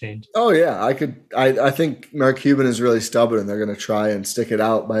making a change. Oh, yeah. I think Mark Cuban is really stubborn, and they're going to try and stick it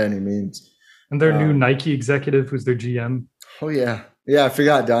out by any means. And their new Nike executive, who's their GM. Oh, yeah. Yeah, I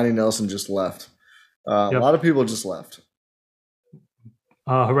forgot Donnie Nelson just left. A lot of people just left.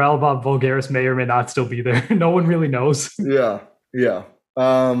 Haralabos Voulgaris may or may not still be there. No one really knows. Yeah.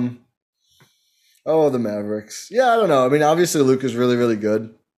 The Mavericks. Yeah, I don't know. I mean, obviously Luke is really, really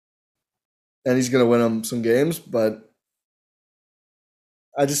good. And he's going to win them some games, but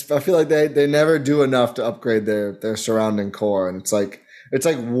I feel like they never do enough to upgrade their surrounding core. And it's like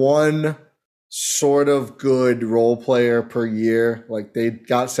one sort of good role player per year. Like they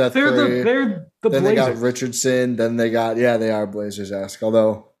got Seth Curry. They're the then Blazers. They got Richardson. Then they are Blazers-esque.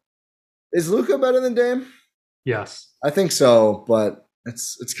 Although, is Luka better than Dame? Yes. I think so, but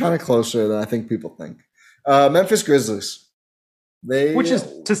it's kind of closer than I think people think. Memphis Grizzlies. Which is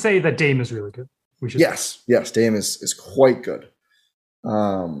to say that Dame is really good. Yes, Dame is quite good,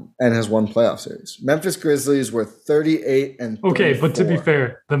 and has won playoff series. Memphis Grizzlies were 38-34. Okay, but to be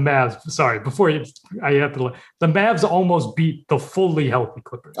fair, the Mavs. Sorry, the Mavs almost beat the fully healthy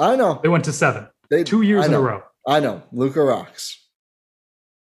Clippers. I know they went to 7. 2 years in a row. I know. Luka rocks.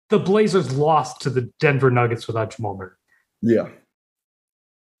 The Blazers lost to the Denver Nuggets without Jamal Murray. Yeah.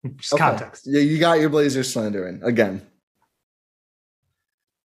 Just context. Yeah, you got your Blazers slander in again.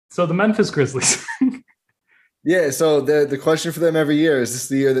 So the Memphis Grizzlies. Yeah, so the question for them every year is this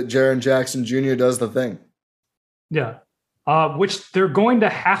the year that Jaren Jackson Jr. does the thing? Yeah. Which they're going to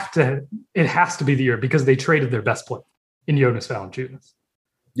have to. It has to be the year because they traded their best player in Jonas Valanciunas.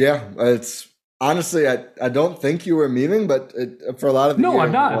 Yeah, it's honestly, I don't think you were memeing, but for a lot of the year,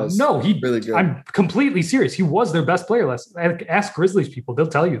 I'm not. No, he really good. I'm completely serious. He was their best player last. Ask Grizzlies people; they'll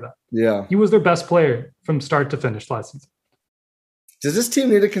tell you that. Yeah, he was their best player from start to finish last season. Does this team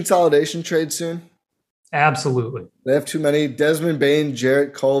need a consolidation trade soon? Absolutely. They have too many. Desmond Bane,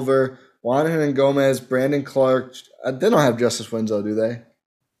 Jarrett Culver, Juan Hernangomez, Brandon Clark. They don't have Justice Winslow, do they?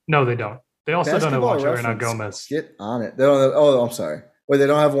 No, they don't. They also don't have Juan Hernangomez. Get on it. They don't have, oh, I'm sorry. Wait, they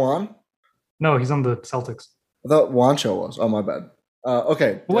don't have Juan? No, he's on the Celtics. I thought Juancho was. Oh, my bad.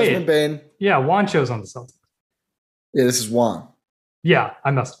 Okay. Desmond Bane. Yeah, Juancho's on the Celtics. Yeah, this is Juan. Yeah,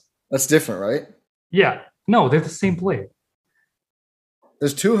 I must. That's different, right? Yeah. No, they're the same player.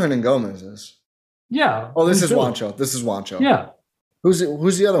 There's 2 Hernangomez's. Yeah. Oh, this is Juancho. This is Juancho. Yeah. Who's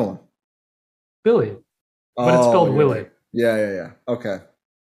the other one? Billy. But it's spelled Willie. Yeah. Okay.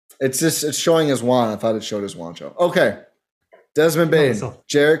 It's showing as Juan. I thought it showed as Juancho. Okay. Desmond Bane,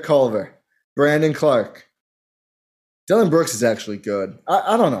 Jarrett Culver, Brandon Clark. Dylan Brooks is actually good.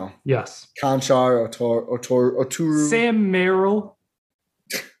 I don't know. Yes. Conchar, Oturu. Sam Merrill.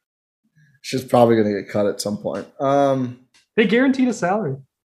 She's probably going to get cut at some point. They guaranteed a salary.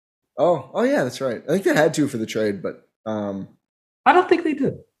 Oh yeah, that's right. I think they had to for the trade, but I don't think they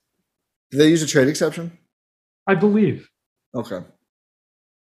did. Did they use a trade exception? I believe. Okay.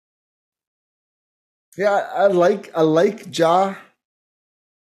 Yeah, I like Ja.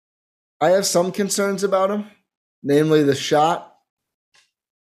 I have some concerns about him, namely the shot.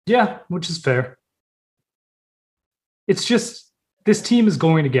 Yeah, which is fair. It's just this team is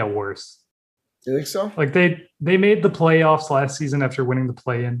going to get worse. You think so? Like they made the playoffs last season after winning the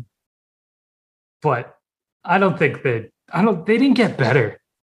play-in, but I don't think they didn't get better.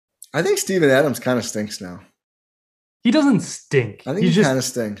 I think Steven Adams kind of stinks now. He doesn't stink. I think he kind of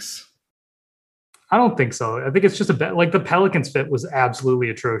stinks. I don't think so. I think it's just like the Pelicans fit was absolutely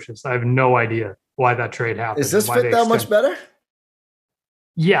atrocious. I have no idea why that trade happened. Is this fit that much better?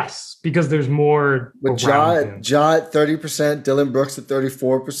 Yes, because there's more. With Ja at 30%, Dylan Brooks at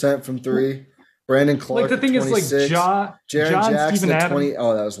 34% from 3. Brandon Clark. Like the thing 26, is, like Jaren Jackson at 20. Adams,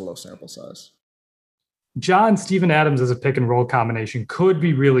 oh, that was a low sample size. Ja and Steven Adams as a pick and roll combination could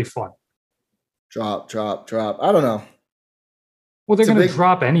be really fun. Drop. I don't know. Well, they're going to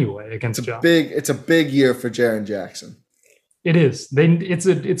drop anyway against Ja. It's a big year for Jaren Jackson. It is.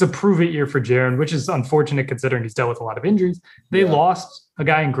 It's a prove it year for Jaren, which is unfortunate considering he's dealt with a lot of injuries. They lost a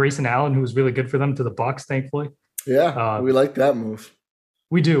guy in Grayson Allen who was really good for them to the Bucks, thankfully. Yeah, we like that move.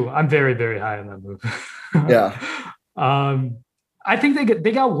 We do. I'm very, very high on that move. Yeah. I think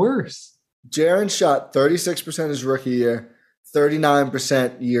they got worse. Jaren shot 36% his rookie year,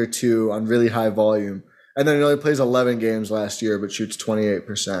 39% year 2 on really high volume. And then he only plays 11 games last year, but shoots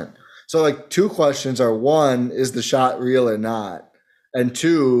 28%. So like 2 questions are, 1, is the shot real or not? And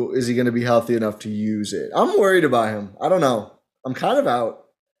 2, is he going to be healthy enough to use it? I'm worried about him. I don't know. I'm kind of out.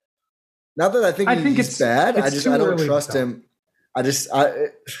 Not that I think he's bad. I don't trust him. It's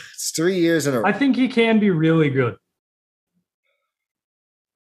 3 years in a row. I think he can be really good.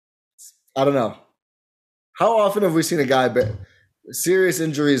 I don't know. How often have we seen a guy serious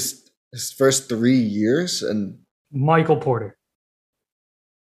injuries his first 3 years? And Michael Porter.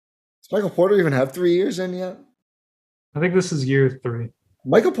 Does Michael Porter even have 3 years in yet? I think this is year 3.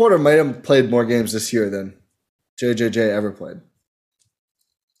 Michael Porter might have played more games this year than JJJ ever played.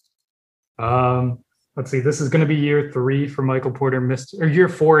 Let's see. This is going to be year 3 for Michael Porter. Year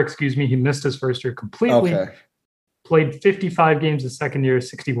 4, excuse me. He missed his first year completely. Okay. Played 55 games the second year,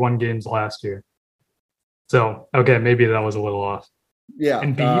 61 games last year. So, okay, maybe that was a little off. Yeah.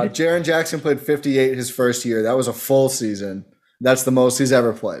 Jaren Jackson played 58 his first year. That was a full season. That's the most he's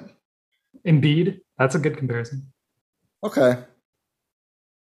ever played. Embiid, that's a good comparison. Okay.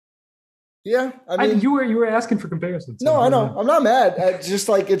 Yeah, I mean, you were asking for comparisons. No, I know. I'm not mad. It's just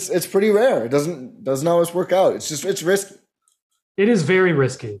like it's pretty rare. It doesn't always work out. It's risky. It is very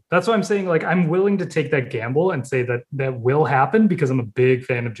risky. That's why I'm saying, like, I'm willing to take that gamble and say that will happen because I'm a big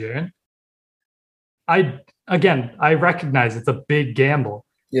fan of Jaren. I recognize it's a big gamble.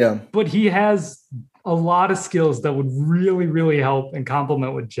 Yeah. But he has a lot of skills that would really, really help and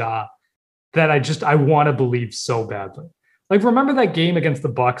complement with Ja that I want to believe so badly. Like, remember that game against the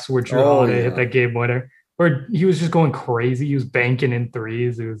Bucks where Drew Holiday hit that game winner? Where he was just going crazy. He was banking in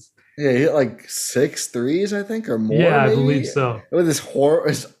threes. He hit like 6 threes, I think, or more. Yeah, maybe? I believe so. With this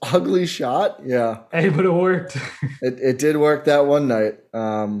ugly shot. Yeah. Hey, but it worked. It did work that one night.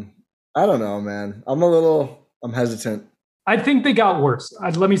 I don't know, man. I'm hesitant. I think they got worse.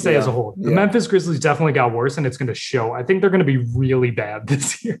 Let me say as a whole. The Memphis Grizzlies definitely got worse, and it's going to show. I think they're going to be really bad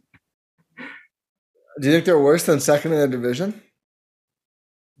this year. Do you think they're worse than second in the division?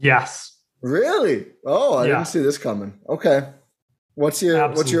 Yes. Really? Oh, I didn't see this coming. Okay. What's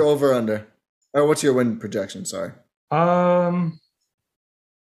your over under? Or what's your win projection? Sorry. I'm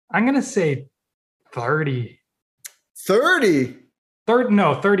gonna say 30. 30?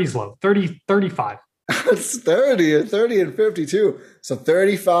 30's low. 35. It's 30 and 52. So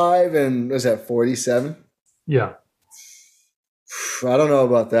 35 and was that 47? Yeah. I don't know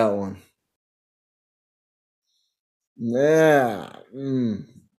about that one. Yeah.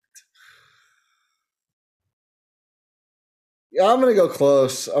 Yeah, I'm gonna go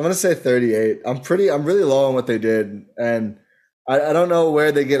close. I'm gonna say 38. I'm really low on what they did, and I don't know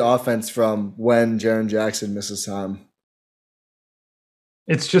where they get offense from when Jaren Jackson misses time.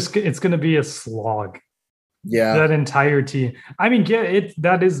 It's gonna be a slog. Yeah, that entire team. I mean,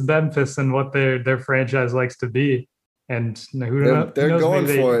 that is Memphis and what their franchise likes to be, and they're going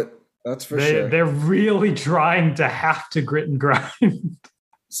for it. That's for sure. They're really trying to have to grit and grind.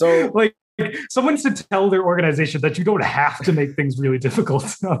 So, like, someone needs to tell their organization that you don't have to make things really difficult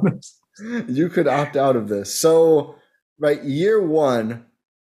on this. You could opt out of this. So, right, year 1,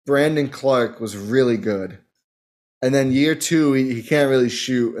 Brandon Clark was really good. And then year 2, he can't really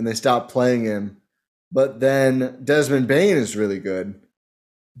shoot, and they stopped playing him. But then Desmond Bane is really good.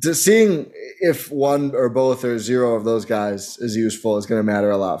 Seeing if one or both or 0 of those guys is useful is going to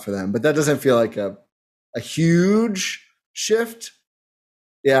matter a lot for them. But that doesn't feel like a huge shift.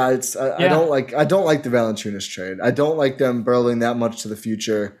 Yeah, I don't like the Valanciunas trade. I don't like them burrowing that much to the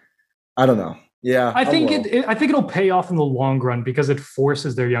future. I don't know. Yeah, I think it'll pay off in the long run because it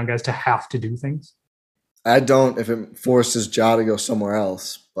forces their young guys to have to do things. I don't if it forces Ja to go somewhere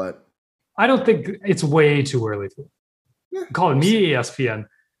else, but I don't think it's way too early for calling me ESPN.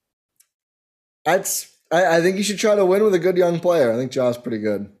 I think you should try to win with a good young player. I think Ja's pretty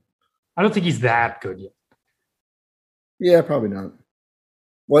good. I don't think he's that good yet. Yeah, probably not.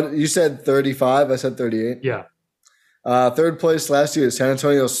 What you said 35? I said 38. Yeah. Third place last year is San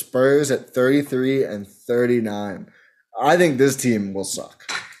Antonio Spurs at 33 and 39. I think this team will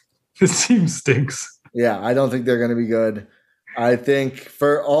suck. This team stinks. Yeah, I don't think they're going to be good. I think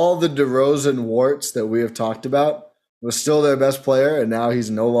for all the DeRozan warts that we have talked about, was still their best player, and now he's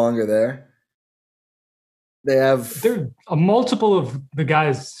no longer there. There a multiple of the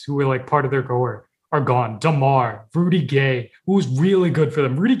guys who were like part of their core are gone. DeMar, Rudy Gay, who was really good for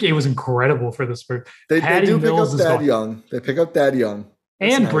them. Rudy Gay was incredible for the Spurs. They do pick up Thad Young. They pick up Thad Young.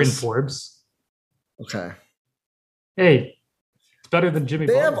 And nice. Bryn Forbes. Okay. Hey, it's better than Jimmy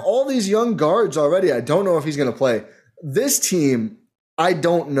Butler. They have all these young guards already. I don't know if he's going to play. This team I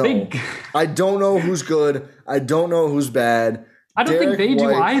don't know. I don't know who's good. I don't know who's bad. I don't think they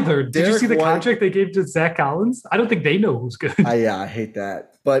do either. Did you see the contract they gave to Zach Collins? I don't think they know who's good. Yeah, I hate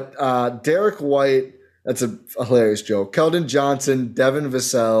that. But Derek White, that's a hilarious joke. Keldon Johnson, Devin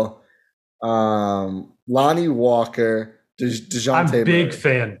Vassell, Lonnie Walker, DeJounte I'm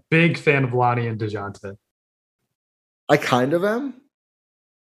Murray. Big fan of Lonnie and DeJounte. I kind of am.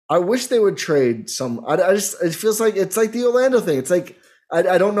 I wish they would trade some. It feels like it's like the Orlando thing. It's like,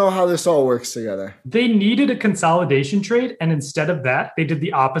 I don't know how this all works together. They needed a consolidation trade, and instead of that, they did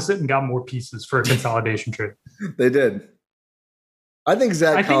the opposite and got more pieces for a consolidation trade. They did. I think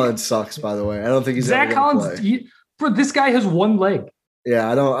Zach Collins sucks, by the way. I don't think he's Zach Collins. This guy has one leg.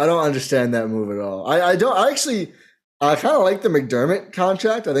 Yeah, I don't understand that move at all. I kind of like the McDermott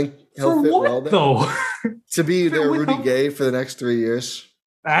contract. I think he'll fit well there. Though? To be their Rudy Gay for the next 3 years.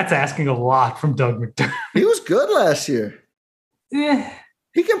 That's asking a lot from Doug McDermott. He was good last year. Yeah.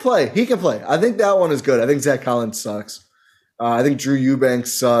 He can play. I think that one is good. I think Zach Collins sucks. I think Drew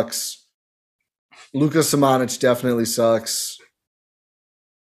Eubanks sucks. Luka Samanic definitely sucks.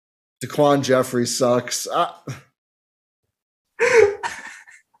 DeQuan Jeffries sucks. I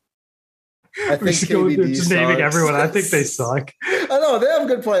think KBD just sucks. Naming everyone. I think they suck. I know. They have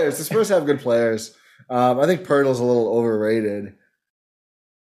good players. The Spurs have good players. I think Pirtle's a little overrated.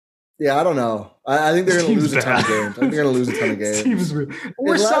 Yeah, I don't know. I think they're going to lose a ton of games. I think they're going to lose a ton of games.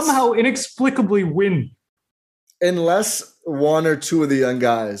 Or somehow inexplicably win. Unless one or two of the young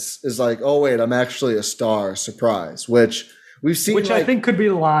guys is like, oh, wait, I'm actually a star. Surprise. Which we've seen. Which I think could be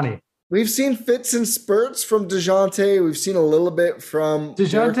Lonnie. We've seen fits and spurts from DeJounte. We've seen a little bit from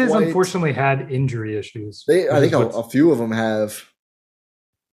DeJounte's unfortunately had injury issues. I think a few of them have.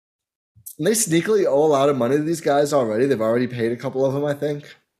 And they sneakily owe a lot of money to these guys already. They've already paid a couple of them, I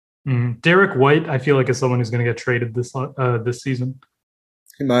think. Mm-hmm. Derek White, I feel like, is someone who's going to get traded this season.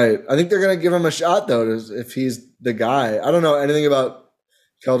 He might. I think they're going to give him a shot, though, if he's the guy. I don't know anything about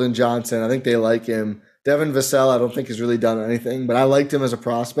Keldon Johnson. I think they like him. Devin Vassell, I don't think has really done anything, but I liked him as a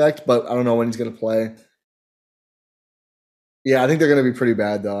prospect, but I don't know when he's going to play. Yeah, I think they're going to be pretty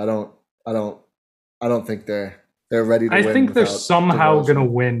bad, though. I don't think they're ready to win. I think they're somehow going to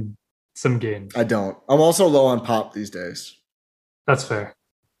win some games. I don't. I'm also low on Pop these days. That's fair.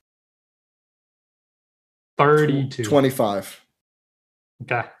 32. 25.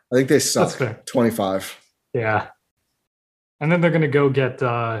 Okay. I think they suck. That's fair. 25. Yeah. And then they're going to go get,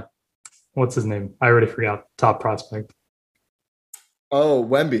 what's his name? I already forgot. Top prospect. Oh,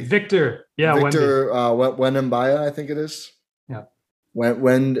 Wemby. Victor. Yeah, Victor Wembanyama, I think it is. Yeah. I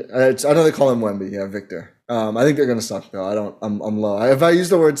know they call him Wemby. Yeah, Victor. I think they're going to suck, though. I'm low. If I use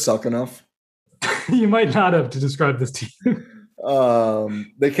the word suck enough. You might not have to describe this team.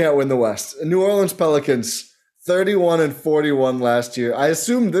 They can't win the West. New Orleans Pelicans, 31-41 last year. I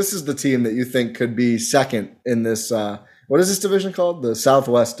assume this is the team that you think could be second in this. What is this division called? The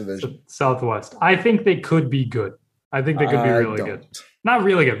Southwest Division. Southwest. I think they could be good. I think they could be really good. Not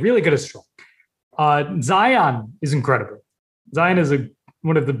really good. Really good is strong. Zion is incredible. Zion is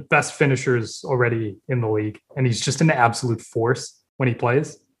one of the best finishers already in the league, and he's just an absolute force when he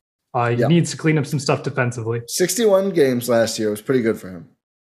plays. He needs to clean up some stuff defensively. 61 games last year was pretty good for him.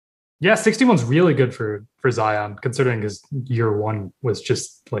 Yeah, 61's really good for Zion, considering his year one was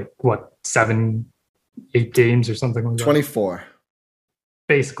just like, 7-8 games or something like that? 24.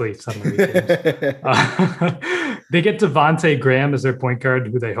 Basically 7 or 8 games. They get Devontae Graham as their point guard,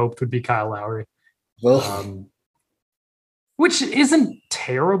 who they hoped would be Kyle Lowry. Well, which isn't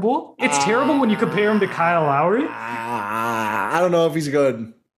terrible. It's terrible when you compare him to Kyle Lowry. I don't know if he's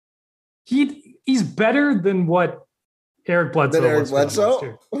good. He's better than what Eric Bledsoe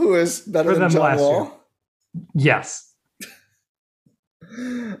was. Who is better than John Wall? Yes.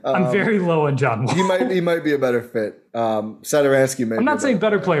 I'm very low on John Wall. He might be a better fit. Satoransky may. I'm not saying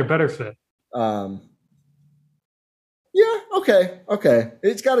better player, better fit. Yeah. Okay.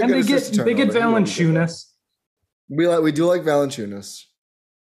 It's got a good assist turnover. They get Valanciunas. We do like Valanciunas.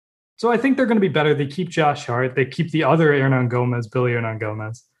 So I think they're going to be better. They keep Josh Hart. They keep the other Billy Hernan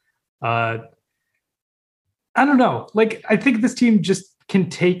Gomez. I don't know. Like, I think this team just can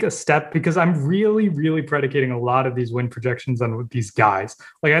take a step because I'm really, really predicating a lot of these win projections on these guys.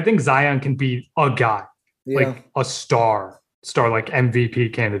 Like, I think Zion can be a guy, like a star like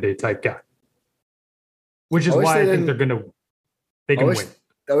MVP candidate type guy, which is why I think they can win.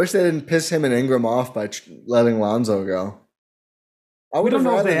 I wish they didn't piss him and Ingram off by letting Lonzo go. I would have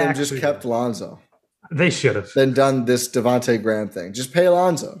rather them just kept Lonzo. They should have. Then done this Devontae Graham thing. Just pay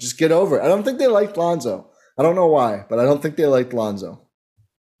Lonzo. Just get over it. I don't think they liked Lonzo. I don't know why, but I don't think they liked Lonzo.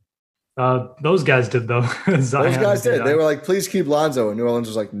 Those guys did though. Those guys did. They were like, please keep Lonzo. And New Orleans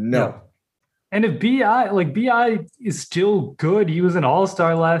was like, no. Yeah. And if BI is still good, he was an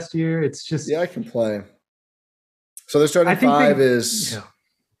all-star last year. It's just. Yeah, I can play. So their starting five is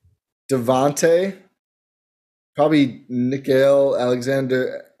Devontae, probably Nickeil,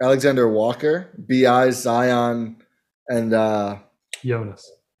 Alexander Walker, BI, Zion, and Jonas.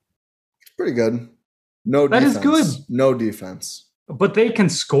 It's pretty good. No that defense. That is good. No defense. But they can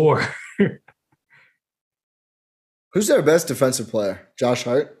score. Who's their best defensive player? Josh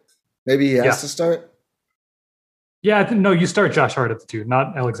Hart? Maybe he has to start? Yeah, no, you start Josh Hart at the 2,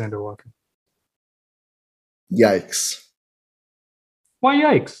 not Alexander Walker. Yikes. Why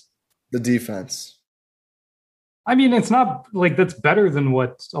yikes? The defense. I mean, it's not like that's better than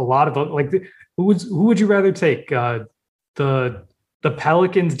what a lot of like. Who would you rather take? The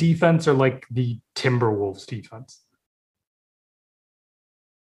Pelicans defense or like the Timberwolves defense?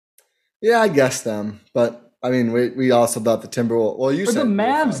 Yeah, I guess them, but I mean, we also thought the Timberwolves. Well, you said the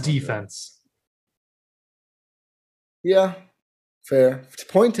Mavs defense. Yeah, fair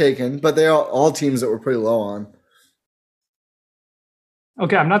point taken, but they're all teams that were pretty low on.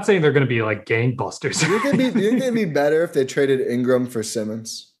 Okay, I'm not saying they're going to be like gangbusters. Do you think it'd be better if they traded Ingram for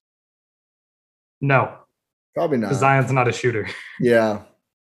Simmons? No, probably not. Zion's not a shooter. Yeah,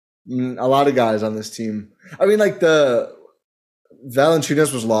 a lot of guys on this team. I mean, like the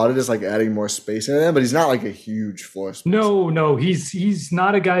Valanciunas was lauded as like adding more space in them, but he's not like a huge floor space. No, he's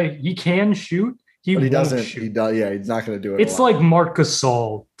not a guy. He can shoot. He doesn't shoot. He does. Yeah, he's not going to do it. It's like Marc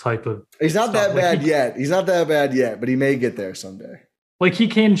Gasol type of. He's not that bad yet. He's not that bad yet, but he may get there someday. Like he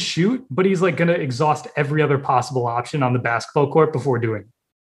can shoot, but he's like going to exhaust every other possible option on the basketball court before doing it.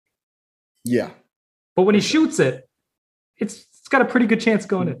 Yeah. But when he shoots it, it's got a pretty good chance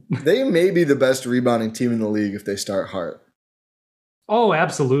going in. They may be the best rebounding team in the league if they start Hart. Oh,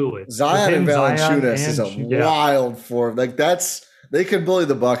 absolutely. Zion and Valanciunas is a wild form. Like they could bully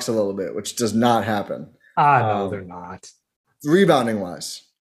the Bucks a little bit, which does not happen. No, they're not. Rebounding wise.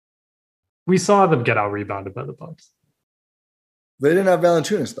 We saw them get out rebounded by the Bucks. They didn't have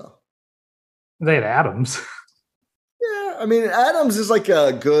Valanciunas though. They had Adams. Yeah, I mean Adams is like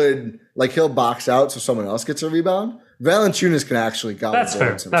a good, like he'll box out so someone else gets a rebound. Valanciunas can actually go. That's fair.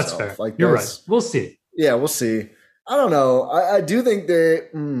 Himself. That's fair. Like you're right. We'll see. Yeah, we'll see. I don't know. I do think they.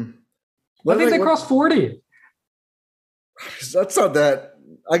 I think they crossed 40. That's not that.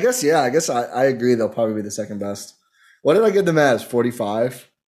 I guess. Yeah. I guess I agree. They'll probably be the second best. What did I give them as? 45.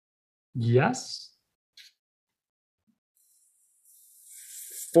 Yes.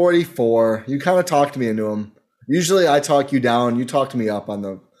 44. You kind of talked me into them. Usually I talk you down. You talked me up on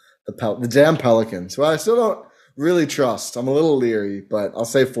the damn Pelicans, who I still don't really trust. I'm a little leery, but I'll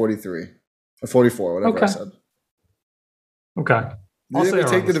say 43 or 44, whatever I said. Okay. You think we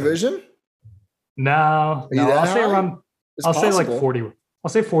take the division? No. I'll say around. I'll say like 40. I'll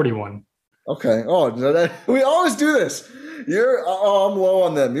say 41. Okay. Oh, we always do this. I'm low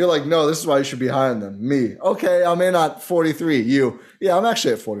on them. You're like, no, this is why you should be high on them. Me. Okay, I'm in at 43. You. Yeah, I'm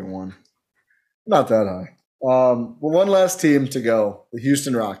actually at 41. Not that high. Well, one last team to go. The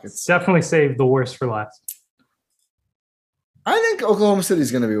Houston Rockets. Definitely save the worst for last. I think Oklahoma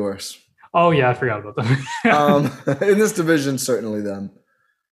City's going to be worse. Oh, yeah, I forgot about them. In this division, certainly them.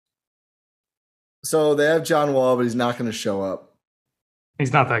 So they have John Wall, but he's not going to show up.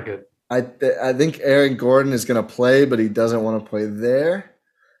 He's not that good. I think Aaron Gordon is going to play, but he doesn't want to play there.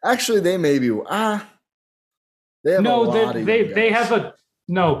 Actually, they may be. They have a lot of they have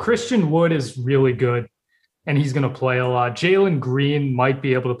Christian Wood is really good, and he's going to play a lot. Jalen Green might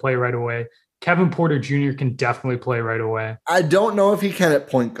be able to play right away. Kevin Porter Jr. can definitely play right away. I don't know if he can at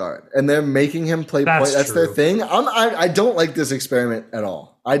point guard, and they're making him play point. That's their thing. I don't like this experiment at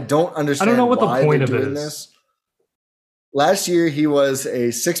all. I don't understand. I don't know what the point of it is. This. Last year, he was a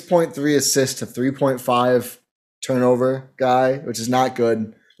 6.3 assist to 3.5 turnover guy, which is not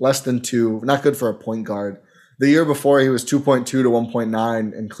good. Less than 2, not good for a point guard. The year before, he was 2.2 to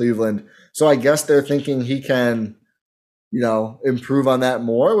 1.9 in Cleveland. So I guess they're thinking he can, improve on that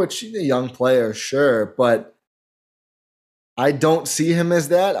more, which he's a young player, sure. But I don't see him as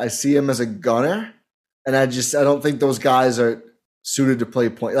that. I see him as a gunner. And I don't think those guys are suited to play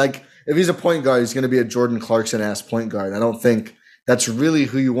point. Like, if he's a point guard, he's going to be a Jordan Clarkson-ass point guard. I don't think that's really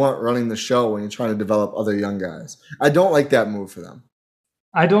who you want running the show when you're trying to develop other young guys. I don't like that move for them.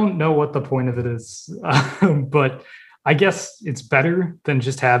 I don't know what the point of it is, but I guess it's better than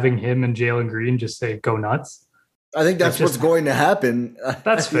just having him and Jalen Green just say, go nuts. I think that's what's going to happen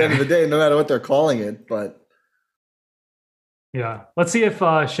that's at the end of the day, no matter what they're calling it. But yeah, let's see if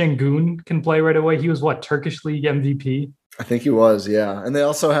Şengün can play right away. He was Turkish League MVP? I think he was, yeah. And they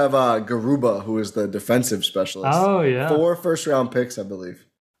also have Garuba, who is the defensive specialist. Oh, yeah. 4 first-round picks, I believe.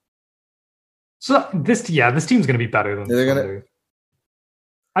 So this team's going to be better than the Thunder.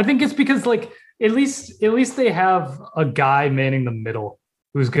 I think it's because at least they have a guy manning the middle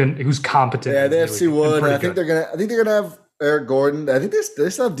who's competent. Yeah, they have C. Wood. I think they're gonna have Eric Gordon. I think they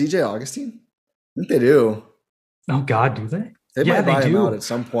still have DJ Augustine. I think they do. Oh God, do they? They might buy him out at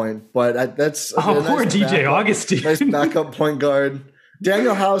some point, but that's poor DJ Augustine. Nice backup point guard.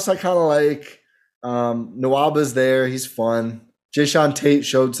 Daniel House, I kind of like. Nwaba's there. He's fun. Jayshawn Tate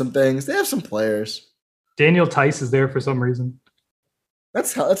showed some things. They have some players. Daniel Tice is there for some reason.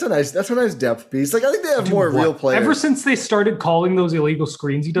 That's a nice depth piece. I think they have more real players. Ever since they started calling those illegal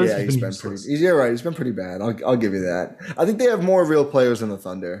screens, he does. Yeah, you're right. He's been pretty bad. I'll give you that. I think they have more real players than the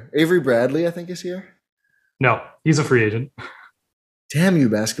Thunder. Avery Bradley, I think, is here. No, he's a free agent. Damn you,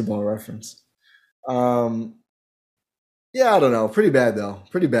 Basketball Reference. Yeah, I don't know. Pretty bad though.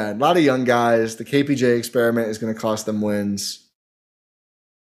 Pretty bad. A lot of young guys. The KPJ experiment is going to cost them wins.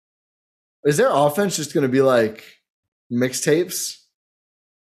 Is their offense just going to be like mixtapes?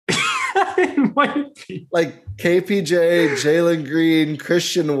 It might be. Like KPJ, Jalen Green,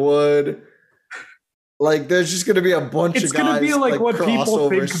 Christian Wood. There's just going to be a bunch of guys. It's going to be like what people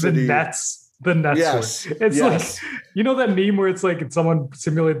think city. the Nets yes. were. It's like, that meme where it's someone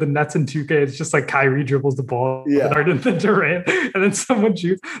simulated the Nets in 2K. It's just Kyrie dribbles the ball, and then Durant, and then someone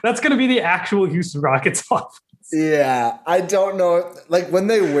shoots. That's going to be the actual Houston Rockets offense. Yeah, I don't know. When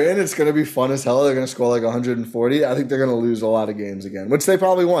they win, it's going to be fun as hell. They're going to score 140. I think they're going to lose a lot of games again, which they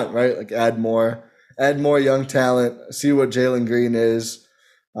probably want, right? Add more young talent, see what Jalen Green is.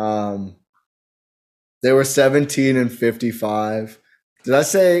 They were 17-55. Did I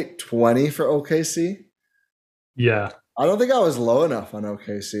say 20 for OKC? Yeah. I don't think I was low enough on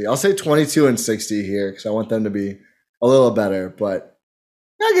OKC. I'll say 22-60 here because I want them to be a little better, but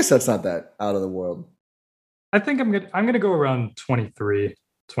I guess that's not that out of the world. I think I'm gonna go around 23,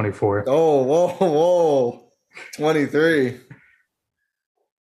 24. Oh, whoa. 23.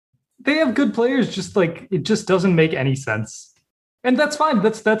 They have good players, just it just doesn't make any sense. And that's fine.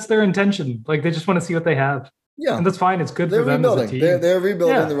 That's their intention. They just want to see what they have. Yeah. And that's fine. It's good for them as a team. They're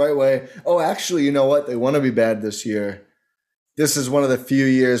rebuilding the right way. Oh, actually, you know what? They want to be bad this year. This is one of the few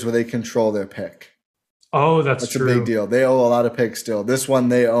years where they control their pick. Oh, that's true. That's a big deal. They owe a lot of picks still. This one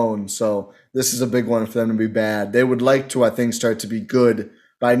they own, so this is a big one for them to be bad. They would like to, I think, start to be good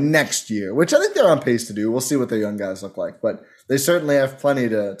by next year, which I think they're on pace to do. We'll see what their young guys look like, but they certainly have plenty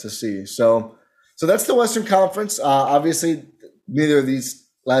to see. So that's the Western Conference. Obviously, neither of these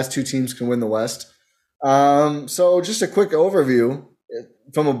last two teams can win the West. So just a quick overview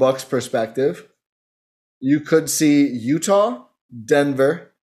from a Bucks perspective. You could see Utah,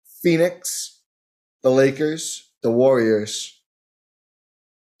 Denver, Phoenix, the Lakers, the Warriors.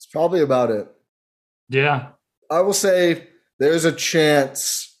 It's probably about it. Yeah. I will say there's a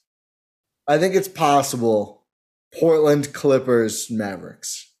chance. I think it's possible. Portland, Clippers,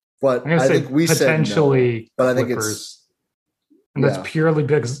 Mavericks. But I think we potentially said no. But I think it's and that's purely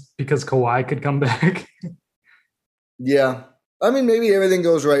because Kawhi could come back. Yeah. I mean, maybe everything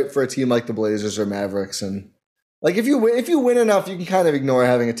goes right for a team like the Blazers or Mavericks. And if you win enough, you can kind of ignore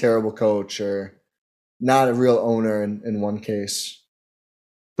having a terrible coach or not a real owner in one case.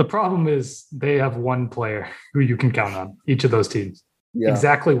 The problem is they have one player who you can count on, each of those teams. Yeah.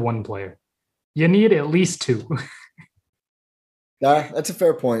 Exactly one player. You need at least two. That's a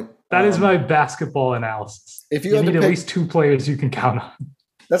fair point. That is my basketball analysis. If you need at least two players you can count on.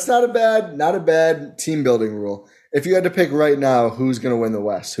 That's not a bad team building rule. If you had to pick right now, who's going to win the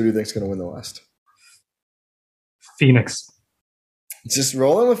West? Who do you think is going to win the West? Phoenix. Just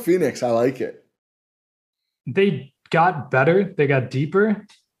rolling with Phoenix. I like it. They got better. They got deeper.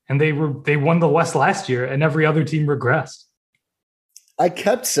 And they won the West last year, and every other team regressed. I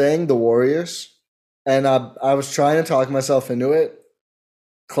kept saying the Warriors, and I was trying to talk myself into it.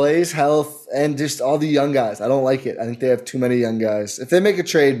 Clay's health and just all the young guys. I don't like it. I think they have too many young guys. If they make a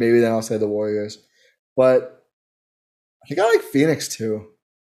trade, maybe then I'll say the Warriors. But I think I like Phoenix too.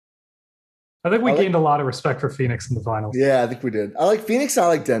 I think we gained a lot of respect for Phoenix in the finals. Yeah, I think we did. I like Phoenix. I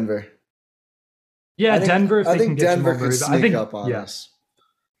like Denver. Yeah, Denver. I think Denver could sneak up on us.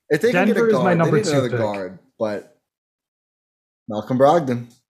 If they can get a guard, they need another guard. But Malcolm Brogdon.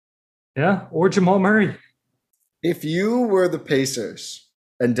 Yeah, or Jamal Murray. If you were the Pacers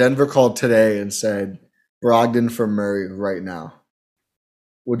and Denver called today and said Brogdon for Murray right now,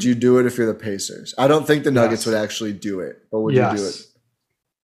 would you do it if you're the Pacers? I don't think the Nuggets would actually do it, but would you do it?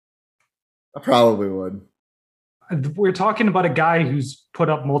 I probably would. We're talking about a guy who's put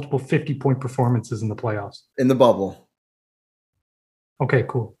up multiple 50-point performances in the playoffs. In the bubble. Okay,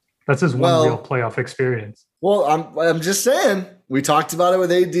 cool. That's his one real playoff experience. Well, I'm just saying. We talked about it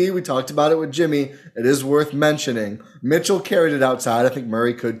with AD. We talked about it with Jimmy. It is worth mentioning. Mitchell carried it outside. I think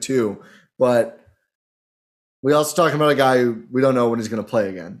Murray could too. But we also talking about a guy who we don't know when he's going to play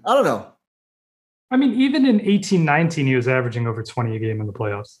again. I don't know. I mean, even in 18-19, he was averaging over 20 a game in the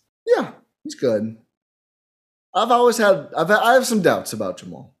playoffs. Yeah, he's good. I have some doubts about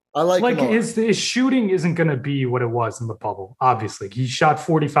Jamal. I like him. His shooting isn't going to be what it was in the bubble. Obviously, he shot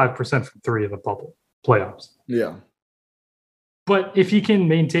 45% from three in the bubble playoffs. Yeah. But if he can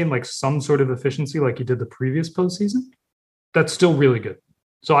maintain like some sort of efficiency like he did the previous postseason, that's still really good.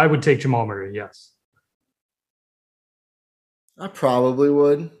 So I would take Jamal Murray, yes. I probably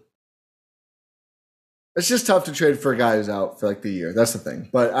would. It's just tough to trade for a guy who's out for like the year. That's the thing.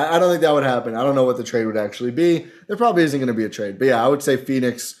 But I don't think that would happen. I don't know what the trade would actually be. There probably isn't going to be a trade. But yeah, I would say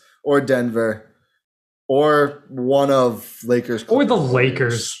Phoenix or Denver or one of Lakers. Or the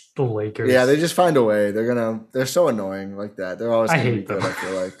Lakers. The Lakers. Yeah, they just find a way. They're so annoying like that. They're always going to be good, I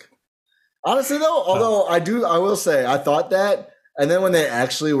feel like. Honestly though, although I will say I thought that, and then when they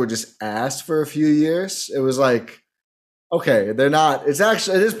actually were just asked for a few years, it was like, okay, they're not. It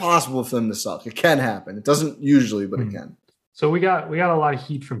is possible for them to suck. It can happen. It doesn't usually, but it can. So we got a lot of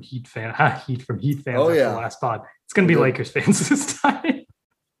heat from Heat fans. Oh yeah, the last pod. It's going to be Lakers fans this time.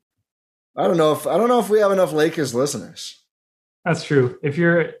 I don't know if we have enough Lakers listeners. That's true. If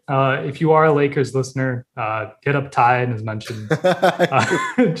you are a Lakers listener, get up Tide as mentioned.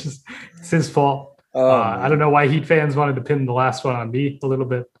 It's his fault. I don't know why Heat fans wanted to pin the last one on me a little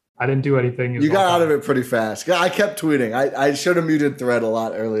bit. I didn't do anything. You got out of it pretty fast. I kept tweeting. I should have muted thread a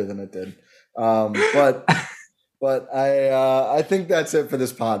lot earlier than it did. But I think that's it for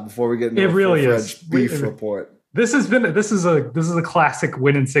this pod before we get into Fred's beef report. This is a classic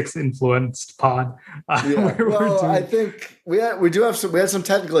Win in 6 influenced pod. I think we had some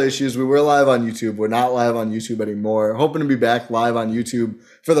technical issues. We were live on YouTube. We're not live on YouTube anymore. Hoping to be back live on YouTube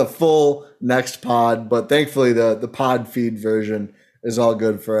for the full next pod, but thankfully the pod feed version is all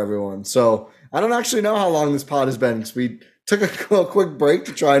good for everyone. So I don't actually know how long this pod has been because we took a quick break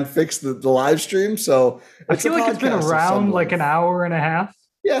to try and fix the live stream. So I feel like it's been around like an hour and a half.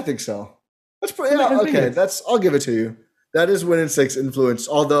 Yeah, I think so. That's pretty okay. I'll give it to you. That is Win in 6 influenced,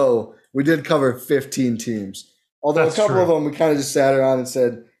 although we did cover 15 teams. Although a couple of them we kind of just sat around and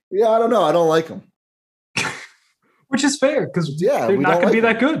said, yeah, I don't know. I don't like them. Which is fair because they're not going to be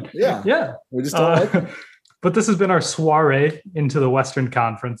that good. Yeah. We just don't like them. But this has been our soiree into the Western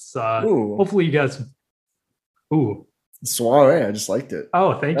Conference. Hopefully you guys... Soiree. I just liked it.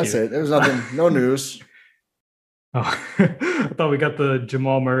 Oh, thank you. That's it. There was nothing, no news. Oh, I thought we got the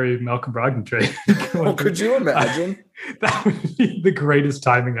Jamal Murray, Malcolm Brogdon trade. Could you imagine? That would be the greatest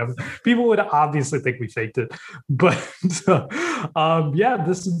timing ever. People would obviously think we faked it. But this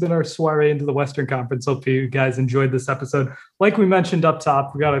has been our soiree into the Western Conference. Hope you guys enjoyed this episode. Like we mentioned up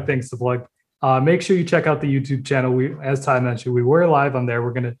top, we got our things to plug. Make sure you check out the YouTube channel. As Ty mentioned, we were live on there.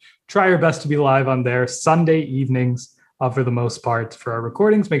 We're going to try our best to be live on there Sunday evenings. For the most part for our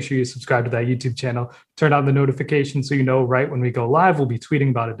recordings. Make sure you subscribe to that YouTube channel, turn on the notifications so you know right when we go live. We'll be tweeting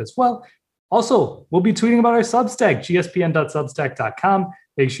about it as well. Also, we'll be tweeting about our Substack, gspn.substack.com.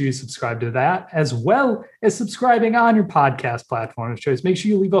 Make sure you subscribe to that, as well as subscribing on your podcast platform of choice. Make sure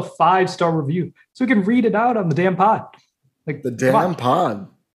you leave a 5-star review so we can read it out on the damn pod. Like the damn pod.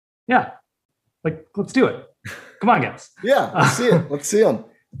 Yeah. Like, let's do it. Come on, guys. Yeah, let's see it. Let's see them.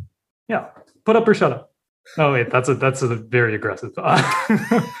 Yeah. Put up or shut up. Oh wait, that's a very aggressive.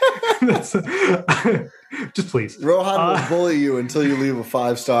 Just please. Rohan will bully you until you leave a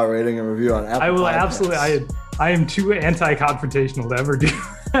 5-star rating and review on Apple. I will Podcasts. absolutely. I am too anti-confrontational to ever do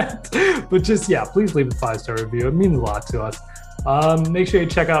that. But just please leave a 5-star review. It means a lot to us. Make sure you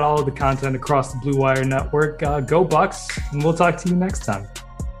check out all of the content across the Blue Wire Network. Go Bucks, and we'll talk to you next time.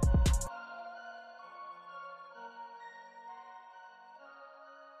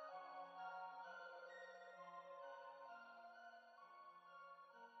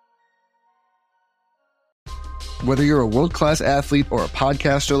 Whether you're a world-class athlete or a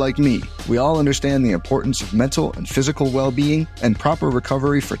podcaster like me, we all understand the importance of mental and physical well-being and proper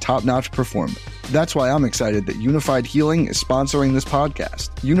recovery for top-notch performance. That's why I'm excited that Unified Healing is sponsoring this podcast.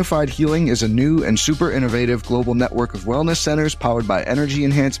 Unified Healing is a new and super innovative global network of wellness centers powered by Energy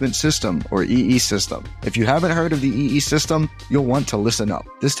Enhancement System, or EE System. If you haven't heard of the EE System, you'll want to listen up.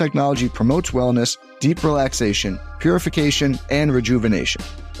 This technology promotes wellness, deep relaxation, purification, and rejuvenation.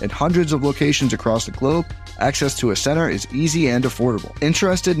 In hundreds of locations across the globe, access to a center is easy and affordable.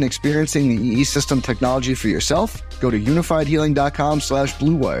 Interested in experiencing the EE System technology for yourself? Go to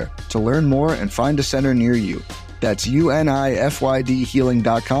unifiedhealing.com/bluewire to learn more and find a center near you. That's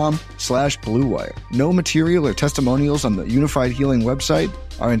unifydhealing.com/Blue Wire. No material or testimonials on the Unified Healing website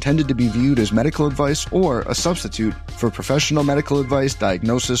are intended to be viewed as medical advice or a substitute for professional medical advice,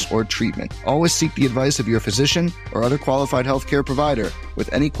 diagnosis, or treatment. Always seek the advice of your physician or other qualified healthcare provider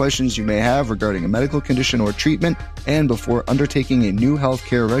with any questions you may have regarding a medical condition or treatment and before undertaking a new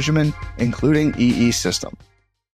healthcare regimen, including EE system.